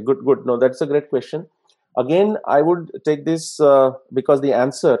 Okay. Good. No, that's a great question. Again, I would take this because the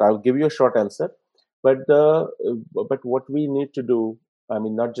answer, I'll give you a short answer, but what we need to do, I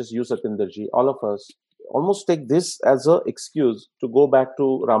mean, not just you, Satinderji, all of us, almost take this as an excuse to go back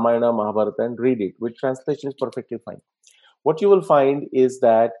to Ramayana, Mahabharata and read it, which translation is perfectly fine. What you will find is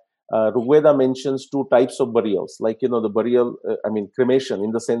that Rigveda mentions two types of burials, like, the burial, cremation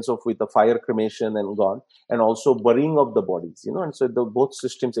in the sense of with the fire cremation and gone, and also burying of the bodies, and so both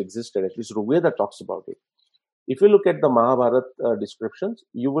systems existed, at least Rigveda talks about it. If you look at the Mahabharata descriptions,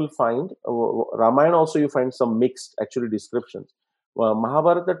 you will find, Ramayana also you find some mixed actually descriptions.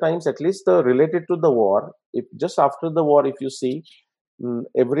 Mahabharata times, at least related to the war, if just after the war, if you see,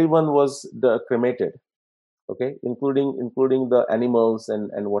 everyone was cremated. Okay, including the animals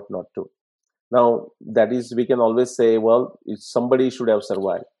and whatnot too. Now that is, we can always say, well, somebody should have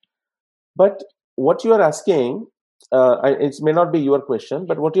survived. But what you are asking, it may not be your question,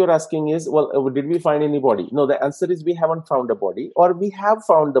 but what you're asking is, well, did we find any body? No, the answer is we haven't found a body, or we have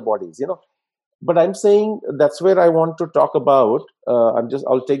found the bodies, But I'm saying that's where I want to talk about.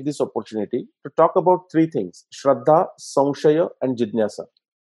 I'll take this opportunity to talk about three things: Shraddha, Samshaya, and Jidnyasa.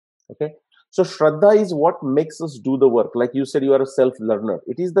 Okay. So Shraddha is what makes us do the work. Like you said, you are a self-learner.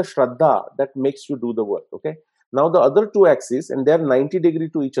 It is the Shraddha that makes you do the work. Okay. Now the other two axes, and they're 90-degree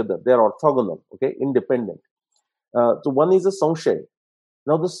to each other. They're orthogonal. Okay, independent. So one is a Samshay.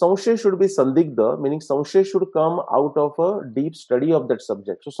 Now the Samshay should be Sandigdha, meaning Samshay should come out of a deep study of that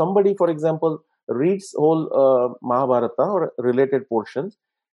subject. So somebody, for example, reads whole Mahabharata or related portions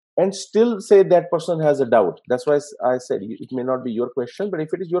and still say that person has a doubt. That's why I said it may not be your question, but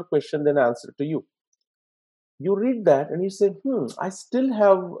if it is your question, then I answer to you. You read that and you say, I still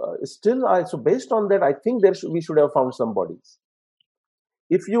have, so based on that, I think we should have found some bodies.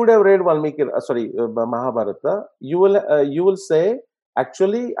 If you would have read Mahabharata, you will say,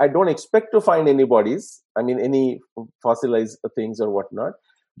 actually, I don't expect to find any bodies. I mean, any fossilized things or whatnot.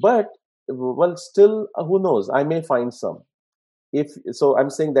 But, well, still, who knows? I may find some. If so, I'm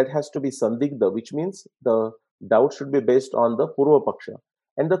saying that has to be Sandigdha, which means the doubt should be based on the Purva Paksha.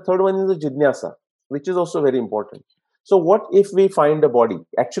 And the third one is the Jidnyasa, which is also very important. So, what if we find a body?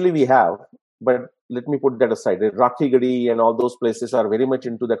 Actually, we have, but let me put that aside. Rakhigadi and all those places are very much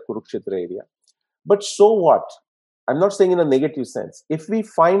into that Kurukshetra area. But so what? I'm not saying in a negative sense. If we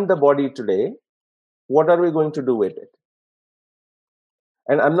find the body today, what are we going to do with it?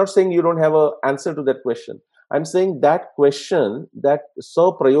 And I'm not saying you don't have an answer to that question. I'm saying that question, that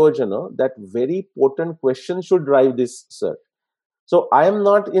Saprayojana, that very potent question should drive this search. So I am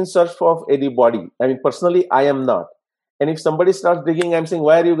not in search of any body. I mean, personally, I am not. And if somebody starts digging, I'm saying,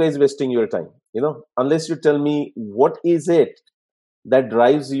 why are you guys wasting your time? Unless you tell me what is it that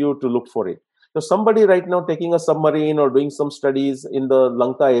drives you to look for it. So somebody right now taking a submarine or doing some studies in the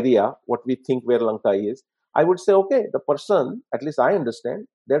Lanka area, what we think where Lanka is, I would say, okay, the person, at least I understand,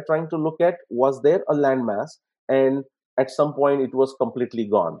 they're trying to look at, was there a landmass and at some point it was completely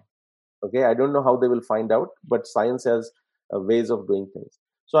gone. Okay, I don't know how they will find out, but science has ways of doing things.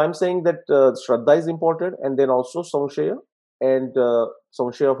 So I'm saying that Shraddha is important, and then also Samshaya and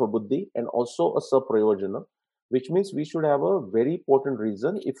Samshaya of a Buddhi, and also a Saprayojana, which means we should have a very potent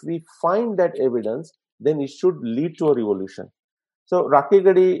reason. If we find that evidence, then it should lead to a revolution. So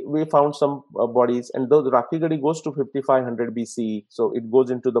Rakhigadi, we found some bodies, and though the Rakhigadi goes to 5500 BC, so it goes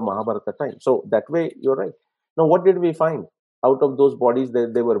into the Mahabharata time. So that way, you're right. Now, what did we find out of those bodies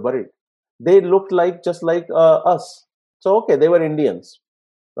that they were buried? They looked like just like us. So okay, they were Indians.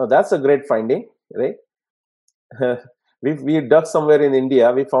 Now that's a great finding, right? we dug somewhere in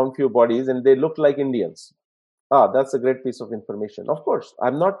India, we found few bodies, and they looked like Indians. That's a great piece of information. Of course,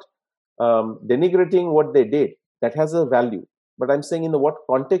 I'm not denigrating what they did. That has a value. But I'm saying in what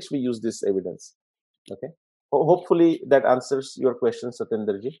context we use this evidence. Okay. Hopefully that answers your question,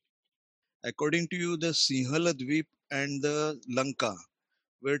 Satyendraji. According to you, the Sinhala Dweep and the Lanka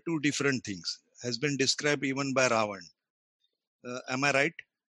were two different things, has been described even by Ravan. Am I right?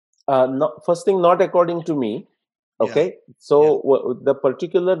 No, first thing, not according to me. Okay. Yeah. So the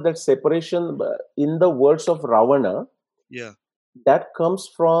particular, that separation in the words of Ravana, that comes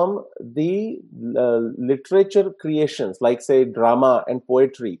from the literature creations, like say drama and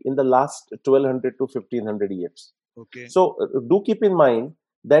poetry in the last 1200 to 1500 years. Okay. So do keep in mind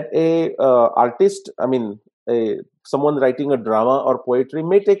that a artist, someone writing a drama or poetry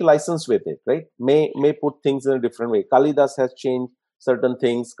may take license with it, right? May put things in a different way. Kalidas has changed certain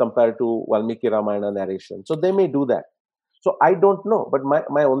things compared to Valmiki Ramayana narration. So they may do that. So I don't know. But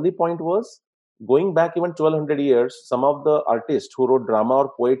my only point was, going back even 1200 years, some of the artists who wrote drama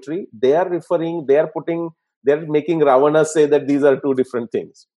or poetry, they are making Ravana say that these are two different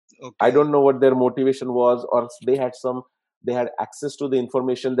things. Okay. I don't know what their motivation was, or they had access to the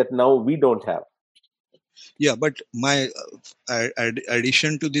information that now we don't have. Yeah, but my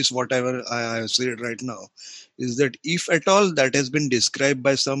addition to this, whatever I have said right now, is that if at all that has been described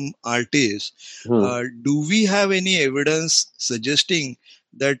by some artists, do we have any evidence suggesting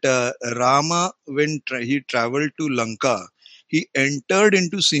that Rama, when he traveled to Lanka, he entered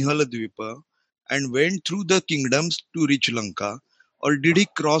into Sinhala Dvipa and went through the kingdoms to reach Lanka, or did he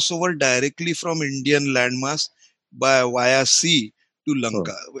cross over directly from Indian landmass via sea to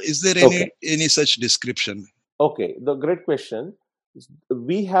Lanka? Is there any such description? Okay, the great question.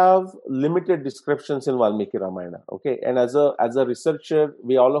 We have limited descriptions in Valmiki Ramayana. Okay, and as a researcher,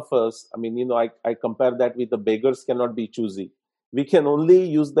 we all of us, I compare that with the beggars cannot be choosy. We can only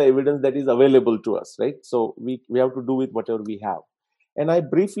use the evidence that is available to us, right? So we have to do with whatever we have. And I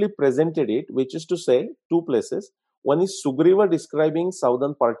briefly presented it, which is to say two places. One is Sugriva describing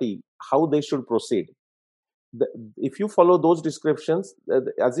southern party, how they should proceed. If you follow those descriptions,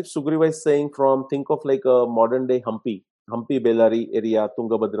 as if Sugriva is saying from, think of like a modern day Hampi Bellary area,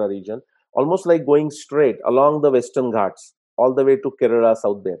 Tungabhadra region, almost like going straight along the Western Ghats all the way to Kerala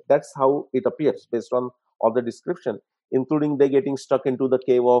south there. That's how it appears based on all the description, including they getting stuck into the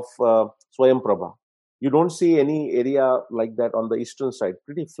cave of Swayamprabha. You don't see any area like that on the eastern side,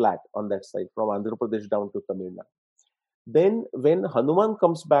 pretty flat on that side from Andhra Pradesh down to Tamil Nadu. Then, when Hanuman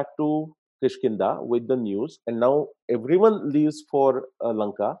comes back to Kishkinda with the news, and now everyone leaves for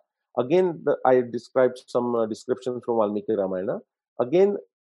Lanka. Again, I described some descriptions from Valmiki Ramayana. Again,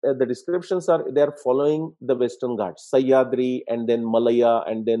 the descriptions are they are following the Western Ghats, Sahyadri, and then Malaya,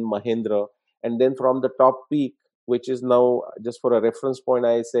 and then Mahendra, and then from the top peak, which is now just for a reference point,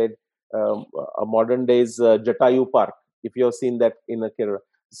 I said a modern days Jatayu Park. If you have seen that in Kerala,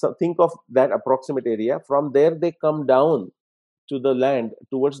 so think of that approximate area. From there, they come down to the land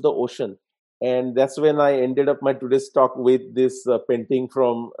towards the ocean. And that's when I ended up my today's talk with this painting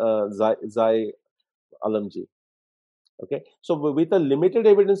from Zai Alamji. Okay, so with the limited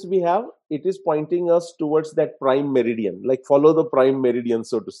evidence we have, it is pointing us towards that prime meridian, like follow the prime meridian,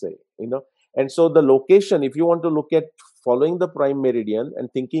 so to say, And so the location, if you want to look at following the prime meridian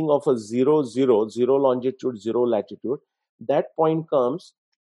and thinking of a 0, 0, 0 longitude, 0 latitude, that point comes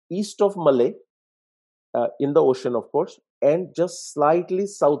east of Malay, in the ocean, of course, and just slightly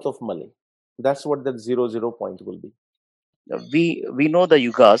south of Malay. That's what that 0, 0 point will be. We know the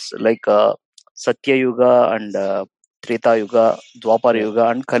yugas like Satya Yuga and Treta Yuga, Dwapara Yuga,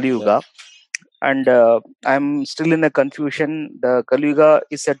 and Kali Yuga. And I'm still in a confusion. The Kali Yuga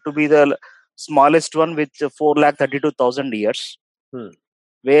is said to be the smallest one with 4,32,000 years,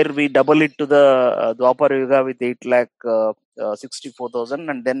 where we double it to the Dwapara Yuga with 8,64,000,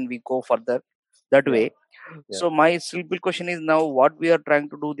 and then we go further that way. So my simple question is now what we are trying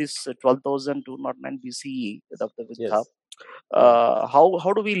to do this 12,209 BCE with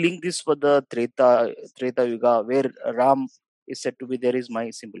how do we link this with the Treta Yuga where Ram is said to be there is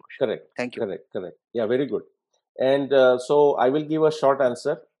my simple question. Correct. Thank you. Correct. Yeah, very good. And so I will give a short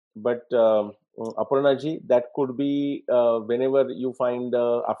answer, but Aparnaji, that could be whenever you find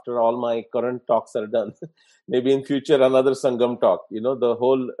after all my current talks are done, maybe in future another Sangam talk, the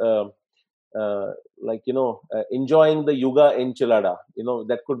whole enjoying the Yuga enchilada,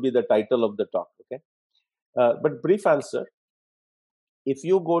 that could be the title of the talk. Okay. But brief answer, if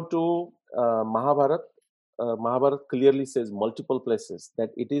you go to Mahabharata, Mahabharata clearly says multiple places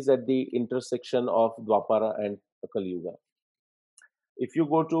that it is at the intersection of Dwapara and Kali Yuga. If you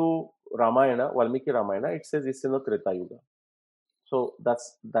go to Ramayana, Valmiki Ramayana, it says it's in the Treta Yuga. So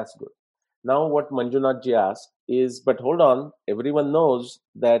that's good. Now what Manjunath ji asked is, but hold on, everyone knows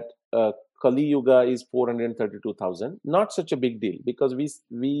that Kali Yuga is 432,000. Not such a big deal because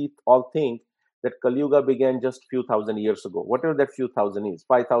we all think that Kali Yuga began just few thousand years ago. Whatever that few thousand is,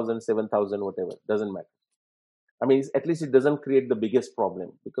 5,000, 7,000, whatever, doesn't matter. I mean, at least it doesn't create the biggest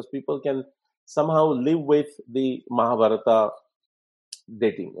problem because people can somehow live with the Mahabharata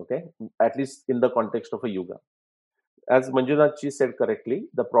dating, okay? At least in the context of a Yuga. As Manjunath ji said correctly,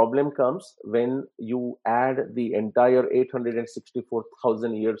 the problem comes when you add the entire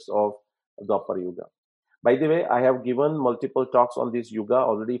 864,000 years of Dwapara Yuga. By the way, I have given multiple talks on this Yuga,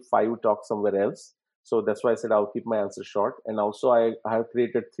 already 5 talks somewhere else. So that's why I said I'll keep my answer short. And also I have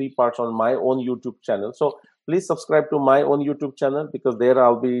created 3 parts on my own YouTube channel. So please subscribe to my own YouTube channel because there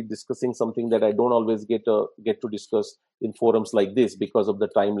I'll be discussing something that I don't always get to discuss in forums like this because of the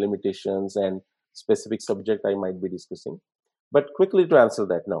time limitations and specific subject I might be discussing. But quickly to answer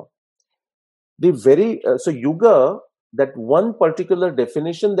that now. So Yuga, that one particular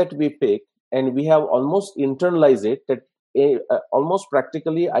definition that we pick, and we have almost internalized it that almost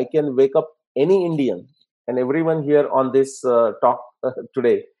practically I can wake up any Indian and everyone here on this talk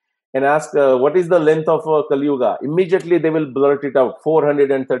today and ask what is the length of Kali Yuga. Immediately they will blurt it out,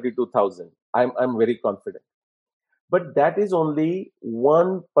 432,000. I'm very confident. But that is only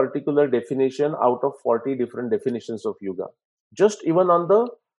one particular definition out of 40 different definitions of Yuga. Just even on the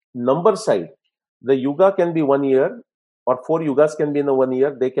number side, the Yuga can be 1 year, or 4 Yugas can be in a 1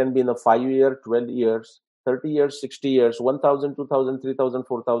 year. They can be in a 5 year, 12 years, 30 years, 60 years, 1,000, 2,000, 3,000,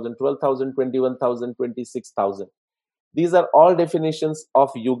 4,000, 12,000, 21,000, 26,000. These are all definitions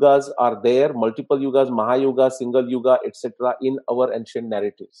of Yugas are there, multiple Yugas, Mahayuga, single Yuga, etc. in our ancient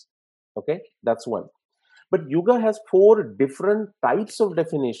narratives. Okay, that's one. But Yuga has 4 different types of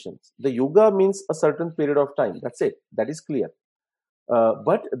definitions. The Yuga means a certain period of time. That's it. That is clear.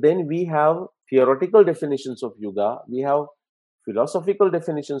 But then we have theoretical definitions of Yuga. We have philosophical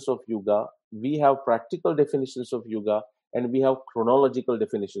definitions of yuga, we have practical definitions of yuga, and we have chronological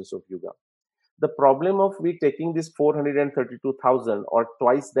definitions of yuga. The problem of we taking this 432,000 or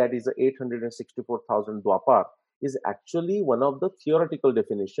twice that is 864,000 Dwapar is actually one of the theoretical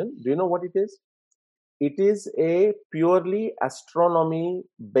definition. Do you know what it is? It is a purely astronomy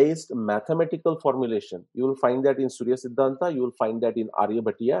based mathematical formulation. You will find that in Surya Siddhanta, you will find that in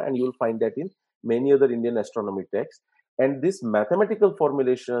Aryabhatiya, and you will find that in many other Indian astronomy texts. And this mathematical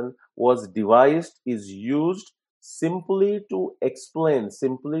formulation was devised, is used simply to explain,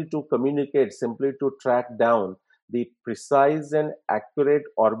 simply to communicate, simply to track down the precise and accurate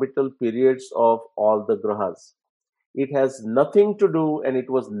orbital periods of all the grahas. It has nothing to do, and it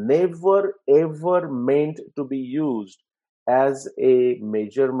was never ever meant to be used as a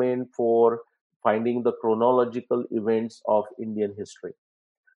measurement for finding the chronological events of Indian history.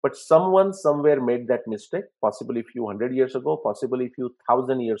 But someone somewhere made that mistake, possibly a few hundred years ago, possibly a few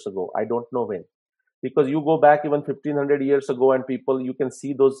thousand years ago. I don't know when. Because you go back even 1500 years ago and people, you can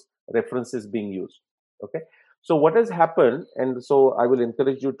see those references being used. Okay. So what has happened, and so I will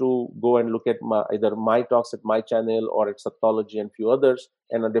encourage you to go and look at either my talks at my channel or at Saptology and few others.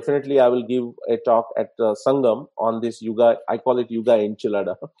 And definitely I will give a talk at Sangam on this Yuga. I call it Yuga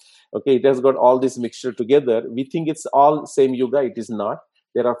Enchilada. Okay. It has got all this mixture together. We think it's all same Yuga. It is not.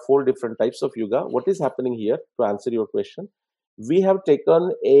 There are 4 different types of Yuga. What is happening here, to answer your question? We have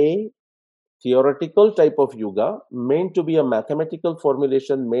taken a theoretical type of yuga meant to be a mathematical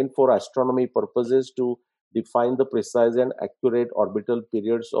formulation meant for astronomy purposes to define the precise and accurate orbital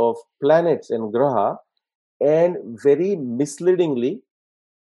periods of planets and graha, and very misleadingly,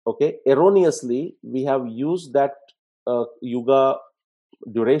 okay, erroneously, we have used that yuga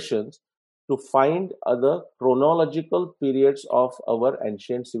durations to find other chronological periods of our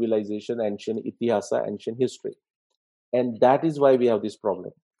ancient civilization, ancient itihasa, ancient history. And that is why we have this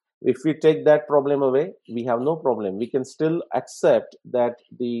problem. If we take that problem away, we have no problem. We can still accept that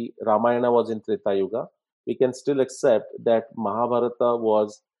the Ramayana was in Treta Yuga. We can still accept that Mahabharata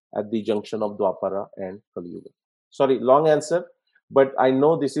was at the junction of Dwapara and Kali Yuga. Sorry, long answer, but I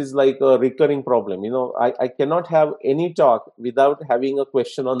know this is like a recurring problem. You know, I cannot have any talk without having a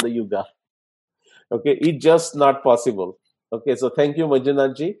question on the Yuga. Okay, it's just not possible. Okay, so thank you,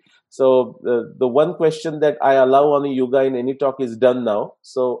 Manjunathji. So the one question that I allow on a Yuga in any talk is done now.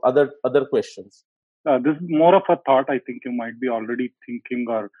 So other questions. This is more of a thought. I think you might be already thinking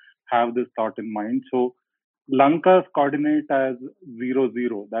or have this thought in mind. So Lanka's coordinate as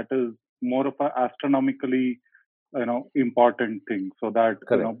 00. That is more of a astronomically, important thing. So that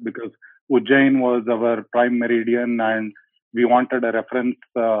because Ujjain was our prime meridian, and we wanted a reference,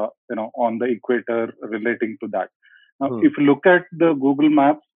 on the equator relating to that. Now, if you look at the Google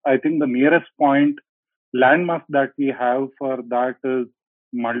Maps, I think the nearest point landmass that we have for that is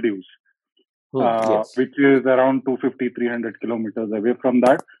Maldives, Yes. which is around 250-300 kilometers away from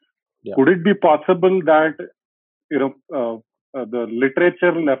that. Yeah. Could it be possible that the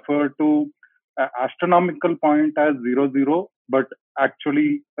literature referred to astronomical point as 00, but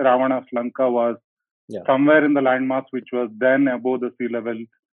actually Ravana's Lanka was somewhere in the landmass which was then above the sea level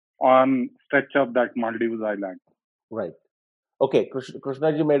on stretch of that Maldives island? Right. Okay,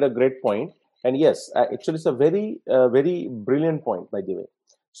 Krishnaji made a great point, and yes, actually, it's a very, very brilliant point, by the way.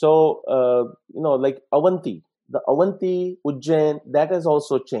 So, like Avanti, the Avanti, Ujjain, that has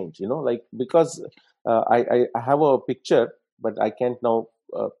also changed. Like because I have a picture, but I can't now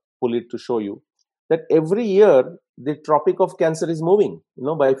pull it to show you that every year the Tropic of Cancer is moving,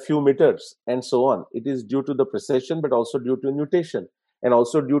 by a few meters and so on. It is due to the precession, but also due to nutation, and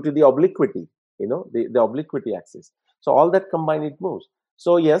also due to the obliquity, the obliquity axis. So all that combined, it moves.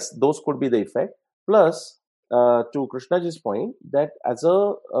 So yes, those could be the effect. Plus, to Krishnaji's point, that as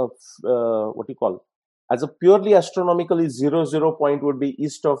a as a purely astronomically 00 point would be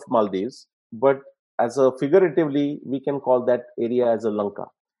east of Maldives, but as a figuratively, we can call that area as a Lanka.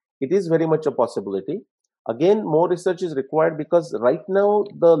 It is very much a possibility. Again, more research is required because right now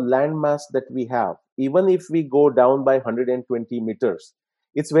the landmass that we have, even if we go down by 120 meters,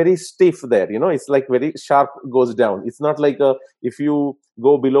 it's very stiff there. It's like very sharp goes down. It's not like if you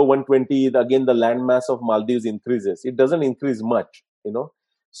go below 120, again the landmass of Maldives increases. It doesn't increase much.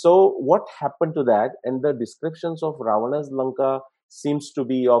 So what happened to that? And the descriptions of Ravana's Lanka seems to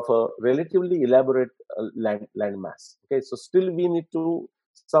be of a relatively elaborate landmass. Okay, so still we need to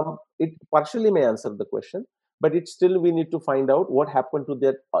it partially may answer the question, but it still we need to find out what happened to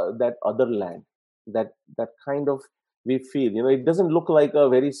that other land, that kind of, we feel, it doesn't look like a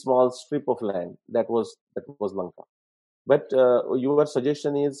very small strip of land that was Lanka. But your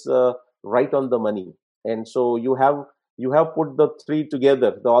suggestion is right on the money. And so you have You have put the three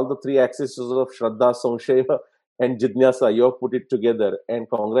together, all the three axes of Shraddha, Samshaya, and Jidnyasa. You have put it together, and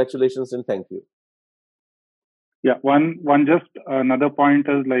congratulations and thank you. Yeah, one just another point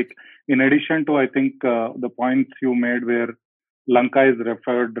is like, in addition to, I think the points you made where Lanka is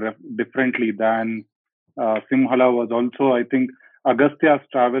referred differently than Simhala was also, I think, Agastya's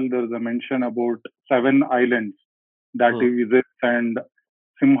travel, there's a mention about 7 islands that he visits, and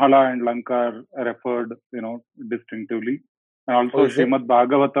Simhala and Lanka are referred, distinctively. And also Srimad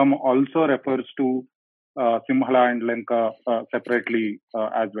Bhagavatam also refers to Simhala and Lanka separately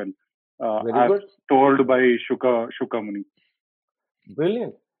as well, as good. Told by Shuka Muni.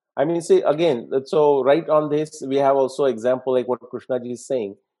 Brilliant. I mean, see, again, so right on this, we have also example like what Krishnaji is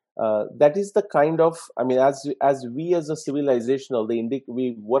saying. That is the kind of, I mean, as we as a civilizational,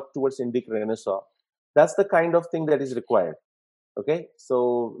 we work towards Indic Renaissance. That's the kind of thing that is required. Okay,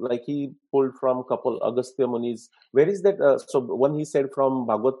 so like he pulled from couple Agastya Muni's. Where is that? So one he said from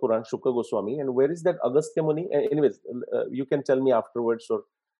Bhagavad Puran, Shukra Goswami, and where is that Agastya Muni? Anyways, you can tell me afterwards, or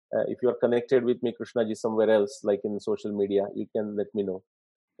if you are connected with me, Krishnaji, somewhere else, like in social media, you can let me know.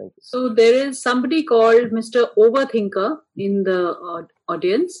 Thank you. So there is somebody called Mr. Overthinker in the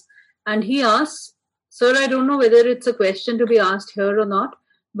audience, and he asks, "Sir, I don't know whether it's a question to be asked here or not,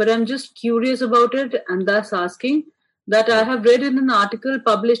 but I'm just curious about it, and thus asking that I have read in an article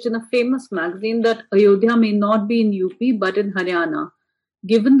published in a famous magazine that Ayodhya may not be in UP but in Haryana.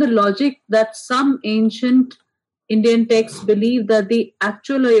 Given the logic that some ancient Indian texts believe that the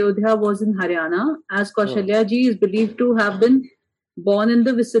actual Ayodhya was in Haryana, as Kaushalya ji is believed to have been born in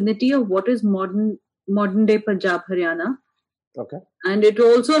the vicinity of what is modern day Punjab, Haryana. Okay. And it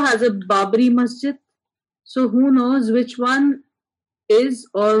also has a Babri Masjid. So who knows which one is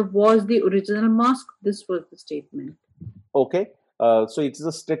or was the original mosque? This was the statement. Okay. So it is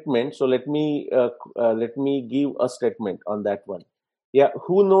a statement. So let me give a statement on that one. Yeah,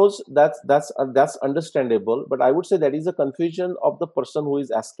 who knows? That's understandable. But I would say that is a confusion of the person who is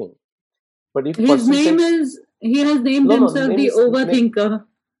asking. But if he has named himself the Overthinker.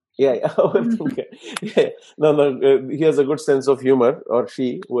 Yeah, Overthinker. Yeah. No, he has a good sense of humor, or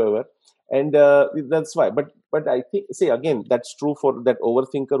she, whoever, and that's why. But I think, see, again, that's true for that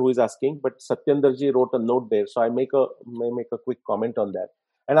Overthinker who is asking. But Satyendraji wrote a note there, so I may make a quick comment on that.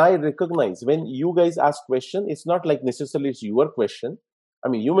 And I recognize when you guys ask question, it's not like necessarily it's your question. I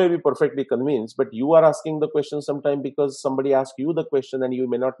mean, you may be perfectly convinced, but you are asking the question sometime because somebody asked you the question and you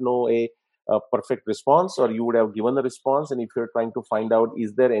may not know a perfect response, or you would have given a response. And if you're trying to find out,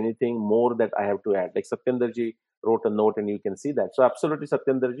 is there anything more that I have to add? Like Satyendraji wrote a note and you can see that. So absolutely,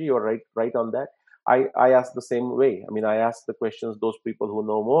 Satyendraji, you're right on that. I ask the same way. I mean, I ask the questions, those people who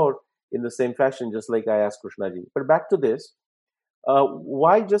know more, in the same fashion, just like I asked Krishnaji. But back to this.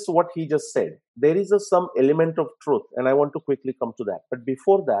 Why just what he just said? There is some element of truth, and I want to quickly come to that. But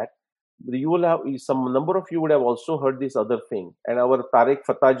before that, you will have some number of you would have also heard this other thing, and our Tariq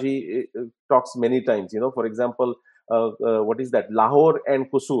Fataji talks many times. For example, what is that? Lahore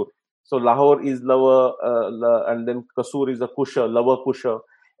and Kusur. So Lahore is Lava, and then Kasur is a Kusha, Lava Kusha,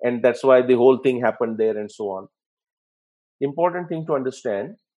 and that's why the whole thing happened there, and so on. Important thing to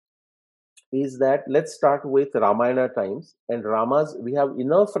understand is that let's start with Ramayana times, and Rama's, we have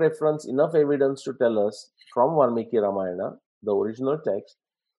enough reference, enough evidence to tell us from Valmiki Ramayana, the original text,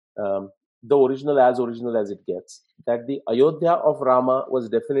 the original as it gets, that the Ayodhya of Rama was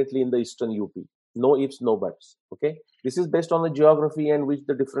definitely in the eastern UP. No ifs, no buts. Okay, this is based on the geography and which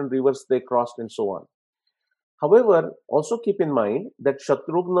the different rivers they crossed and so on. However, also keep in mind that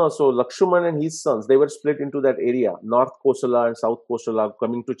Shatrughna, so Lakshman and his sons, they were split into that area, North Kosala and South Kosala,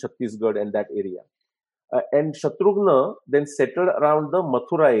 coming to Chhattisgarh and that area. And Shatrughna then settled around the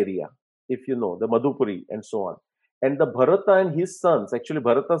Mathura area, if you know, the Madhupuri and so on. And the Bharata and his sons, actually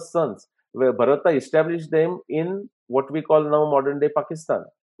Bharata's sons, where Bharata established them in what we call now modern day Pakistan,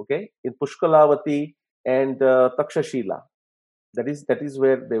 okay, in Pushkalavati and Takshashila. That is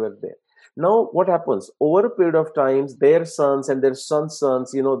where they were there. Now, what happens over a period of times? Their sons and their sons'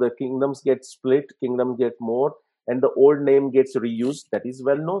 sons, the kingdoms get split, kingdom get more, and the old name gets reused. That is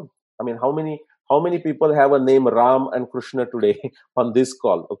well known. I mean, how many people have a name Ram and Krishna today on this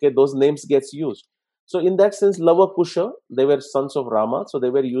call? Okay, those names gets used. So, in that sense, Lava Kusha, they were sons of Rama, so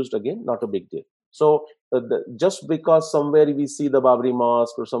they were used again. Not a big deal. So, just because somewhere we see the Babri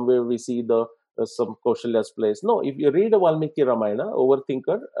Mosque or somewhere we see the some Kaushalya's place. No, if you read a Valmiki Ramayana,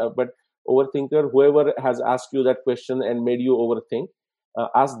 overthinker, whoever has asked you that question and made you overthink,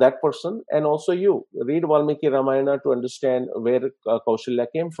 ask that person, and also you read Valmiki Ramayana to understand where Kaushalya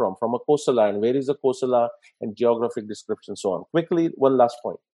came from a Kosala, and where is the Kosala, and geographic description, so on. Quickly, one last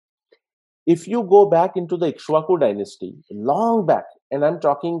point. if you go back into the Ikshvaku dynasty, long back, and I'm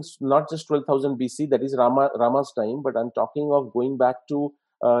talking not just 12,000 BC, that is Rama's time, but I'm talking of going back to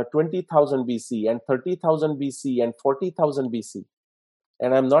 20,000 BC and 30,000 BC and 40,000 BC.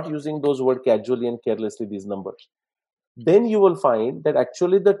 And I'm not using those words casually and carelessly, these numbers. Then you will find that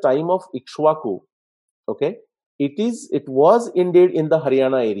actually the time of Ikshvaku, okay, it was indeed in the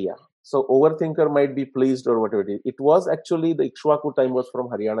Haryana area. So overthinker might be pleased or whatever it is. It was actually the Ikshvaku time was from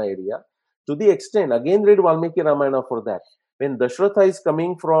Haryana area. To the extent, again read Valmiki Ramayana for that. When Dashratha is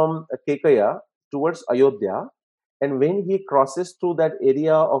coming from Kekaya towards Ayodhya, and when he crosses through that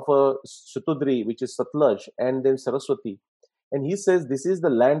area of Shatudri, which is Satluj, and then Saraswati, and he says, "This is the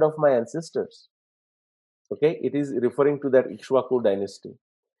land of my ancestors." Okay, it is referring to that Ikshvaku dynasty.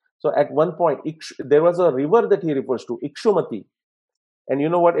 So at one point, there was a river that he refers to, Ikshumati. And you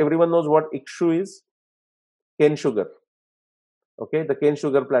know what? Everyone knows what Ikshu is? Cane sugar. Okay, the cane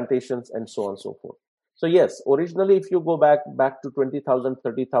sugar plantations and so on and so forth. So yes, originally, if you go back to 20,000,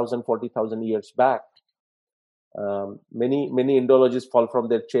 30,000, 40,000 years back, many Indologists fall from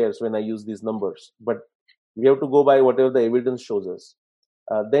their chairs when I use these numbers. But we have to go by whatever the evidence shows us.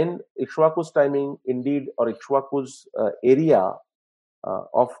 Then Ikshvaku's timing, indeed, or Ikshvaku's area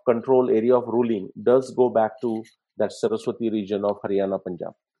of control, area of ruling, does go back to that Saraswati region of Haryana,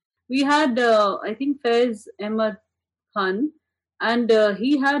 Punjab. We had, I think, Faiz Ahmad Khan, and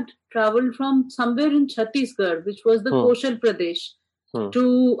he had traveled from somewhere in Chhattisgarh, which was the Koshal Pradesh,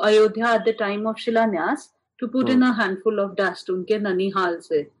 to Ayodhya at the time of Shilanyas to put in a handful of dust unke Nanihal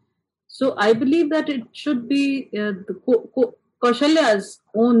se. So I believe that it should be the Kaushalya's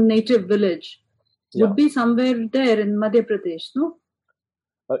own native village would be somewhere there in Madhya Pradesh, no?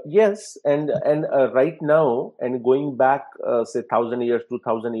 Yes, and right now, and going back, say 1,000 years,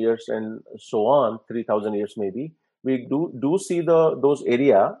 2,000 years, and so on, 3,000 years maybe, we do see those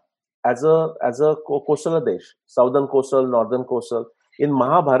area as a Kosala Desh, southern coastal, northern coastal. In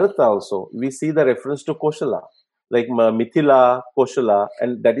Mahabharata also, we see the reference to Kosala, like Mithila, Kosala,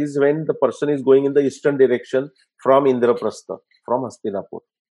 and that is when the person is going in the eastern direction from Indraprastha, from Hastinapur.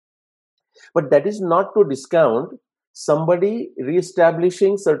 But that is not to discount somebody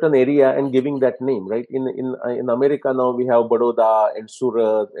re-establishing certain area and giving that name, right? In America now we have Baroda and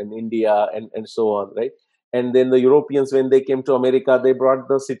Surat and India and so on, right? And then the Europeans, when they came to America, they brought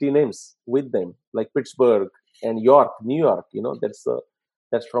the city names with them, like Pittsburgh and York, New York. You know,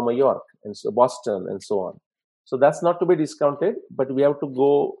 that's from a York, and so Boston and so on. So that's not to be discounted, but we have to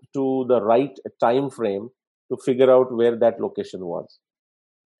go to the right time frame to figure out where that location was.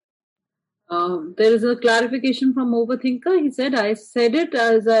 There is a clarification from Overthinker. He said, I said it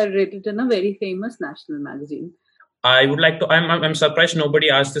as I read it in a very famous national magazine. I would like to, I'm surprised nobody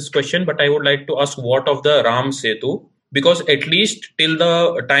asked this question, but I would like to ask what of the Ram Setu? Because at least till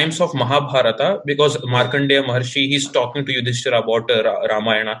the times of Mahabharata, because Markandeya Maharshi, he's talking to Yudhishthira about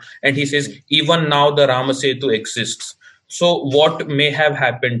Ramayana, and he says, even now the Rama Setu exists. So what may have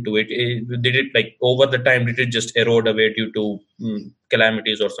happened to it? Did it, like, over the time, did it just erode away due to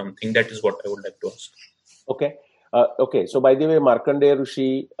calamities or something? That is what I would like to ask. Okay. Okay. So by the way, Markandeya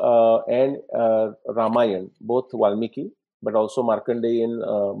Rishi and Ramayan, both Valmiki, but also Markandeya in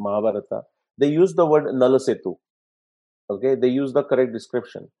Mahabharata, they use the word Nalasetu. Okay. They use the correct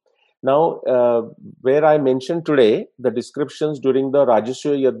description. Now, where I mentioned today, the descriptions during the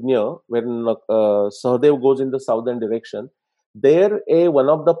Rajasuya Yajna, when Sahadev goes in the southern direction, there one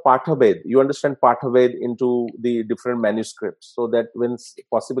of the Pathabhed, you understand Pathabhed into the different manuscripts, so that when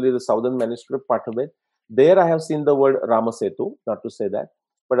possibly the southern manuscript Pathabhed, there I have seen the word Ramasetu, not to say that,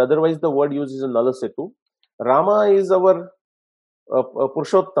 but otherwise the word used is Nalasetu. Rama is our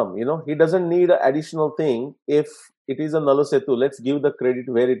Purushottam, you know, he doesn't need an additional thing. If it is a Nalasetu, let's give the credit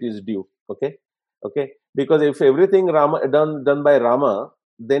where it is due. Okay. Because if everything done by Rama,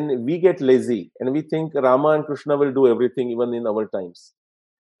 then we get lazy and we think Rama and Krishna will do everything even in our times.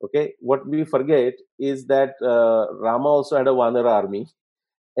 Okay. What we forget is that Rama also had a Vanara army,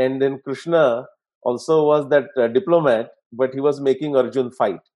 and then Krishna also was that diplomat, but he was making Arjun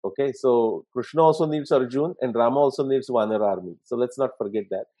fight. Okay, so Krishna also needs Arjun and Rama also needs Vanara army. So let's not forget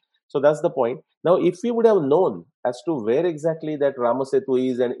that. So that's the point. Now, if we would have known as to where exactly that Ramasetu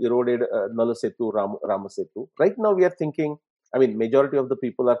is and eroded Nalasetu, Ramasetu, right now we are thinking, I mean, majority of the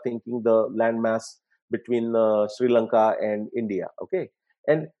people are thinking the landmass between Sri Lanka and India. Okay,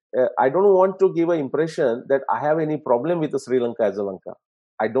 and I don't want to give an impression that I have any problem with the Sri Lanka as a Lanka.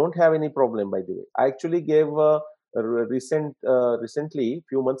 I don't have any problem, by the way. I actually gave recently,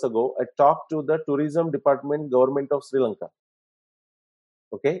 few months ago, a talk to the tourism department, government of Sri Lanka.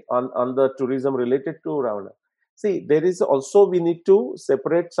 Okay, on the tourism related to Ravana. See, there is also, we need to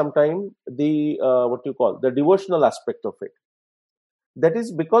separate sometime the what you call the devotional aspect of it. That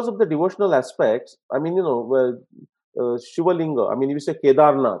is because of the devotional aspects. I mean, Shivalinga. I mean, if you say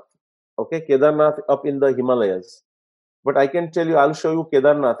Kedarnath, okay, Kedarnath up in the Himalayas. But I can tell you, I'll show you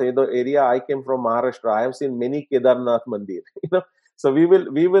Kedarnath. The area I came from, Maharashtra, I have seen many Kedarnath mandir. So we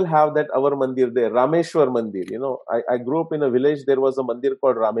will have that our mandir there, Rameshwar mandir. I grew up in a village. There was a mandir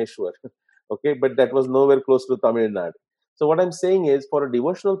called Rameshwar. Okay, but that was nowhere close to Tamil Nadu. So what I'm saying is, for a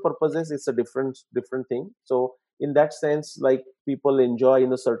devotional purposes, it's a different thing. So in that sense, like, people enjoy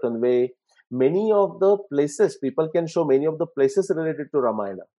in a certain way. Many of the places, people can show many of the places related to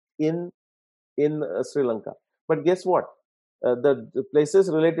Ramayana in Sri Lanka. But guess what? The places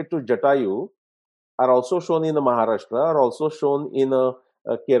related to Jatayu are also shown in the Maharashtra, are also shown in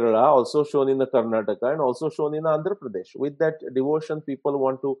Kerala, also shown in the Karnataka, and also shown in Andhra Pradesh. With that devotion, people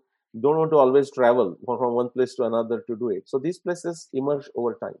don't want to always travel from one place to another to do it. So these places emerge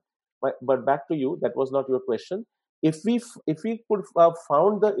over time. But back to you, that was not your question. If we could have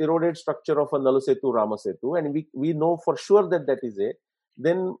found the eroded structure of a Nalasetu, Ramasetu, and we know for sure that is it,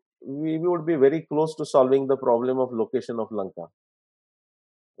 then we would be very close to solving the problem of location of Lanka,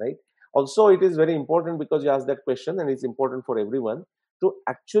 right? Also, it is very important, because you asked that question, and it's important for everyone to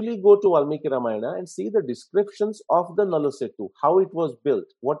actually go to Valmiki Ramayana and see the descriptions of the Nalasetu, how it was built,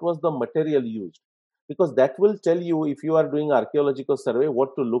 what was the material used, because that will tell you, if you are doing archaeological survey,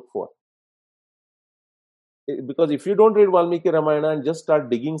 what to look for. Because if you don't read Valmiki Ramayana and just start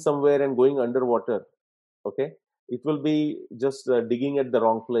digging somewhere and going underwater, okay, it will be just digging at the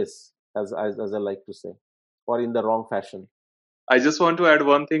wrong place, as I like to say, or in the wrong fashion. I just want to add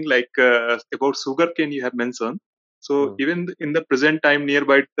one thing, like about sugarcane you have mentioned. So even in the present time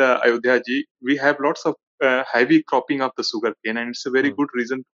nearby the Ayodhya ji, we have lots of heavy cropping of the sugarcane, and it's a very good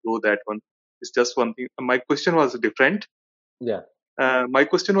reason to grow that one. It's just one thing. My question was different. Yeah. My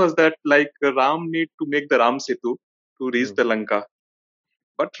question was that, like, Ram need to make the Ram Setu to reach the Lanka,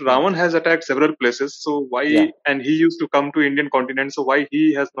 but Ravan has attacked several places. So why? Yeah. And he used to come to Indian continent. So why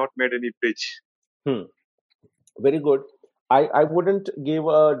he has not made any bridge? Very good. I wouldn't give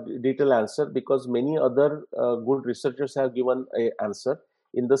a detailed answer, because many other good researchers have given an answer,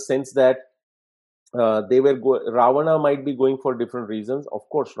 in the sense that Ravana might be going for different reasons. Of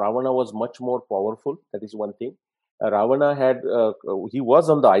course, Ravana was much more powerful. That is one thing. Ravana he was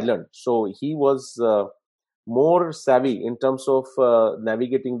on the island, so he was more savvy in terms of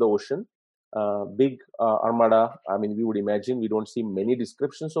navigating the ocean. Big armada. I mean, we would imagine. We don't see many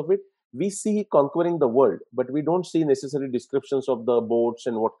descriptions of it. We see conquering the world, but we don't see necessary descriptions of the boats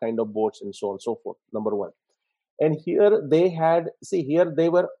and what kind of boats and so on and so forth. Number one. And here they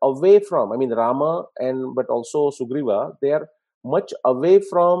were away from, I mean, Rama but also Sugriva, they are much away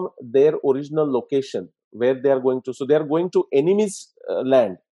from their original location where they are going to. So they are going to enemy's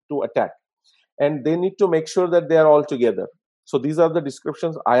land to attack, and they need to make sure that they are all together. So these are the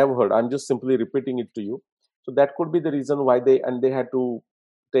descriptions I have heard. I'm just simply repeating it to you. So that could be the reason why they had to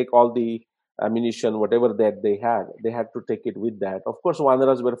take all the ammunition, whatever that they had to take it with that. Of course,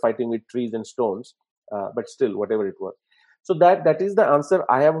 Vanaras were fighting with trees and stones, but still, whatever it was. So that is the answer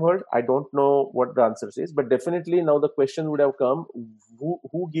I have heard. I don't know what the answer is, but definitely now the question would have come: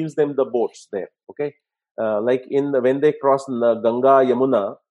 who gives them the boats there? Okay, like when they crossed Ganga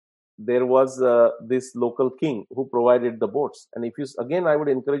Yamuna, there was this local king who provided the boats. And if you again, I would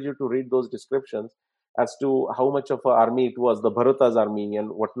encourage you to read those descriptions as to how much of an army it was, the Bharata's army and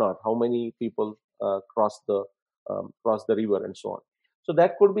whatnot, how many people crossed the river and so on. So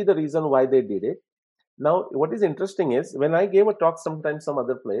that could be the reason why they did it. Now, what is interesting is, when I gave a talk sometimes some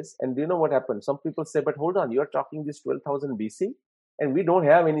other place, and do you know what happened? Some people say, but hold on, you're talking this 12,000 BC, and we don't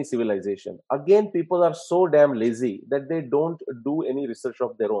have any civilization. Again, people are so damn lazy that they don't do any research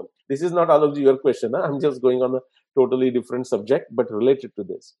of their own. This is not, Alokji, your question. Huh? I'm just going on a totally different subject, but related to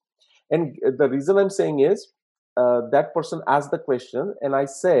this. And the reason I'm saying is, that person asked the question, and I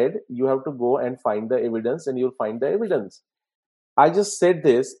said, you have to go and find the evidence, and you'll find the evidence. I just said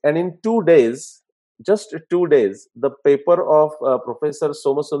this, and in 2 days, just 2 days, the paper of Professor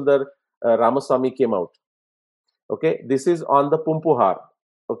Somasundar Ramaswamy came out. Okay, this is on the Pumpuhar.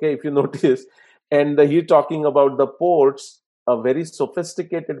 Okay, if you notice, and he talking about the ports, very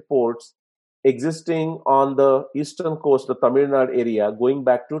sophisticated ports existing on the eastern coast, the Tamil Nadu area, going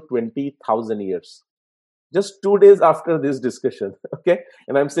back to 20,000 years. Just 2 days after this discussion. Okay,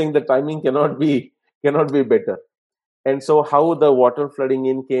 and I'm saying the timing cannot be better. And so how the water flooding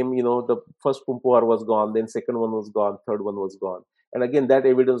in came, the first Pumpuhar was gone, then second one was gone, third one was gone. And again, that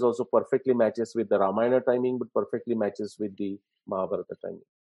evidence also perfectly matches with the Ramayana timing, but perfectly matches with the Mahabharata timing.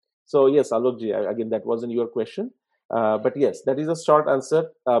 So yes, Alokji, again, that wasn't your question. But yes, that is a short answer.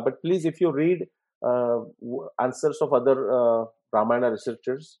 But please, if you read answers of other Ramayana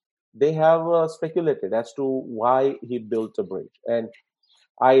researchers, they have speculated as to why he built a bridge. And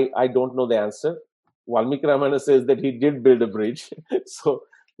I don't know the answer. Valmiki Ramayana says that he did build a bridge. So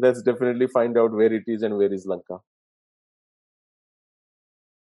let's definitely find out where it is and where is Lanka.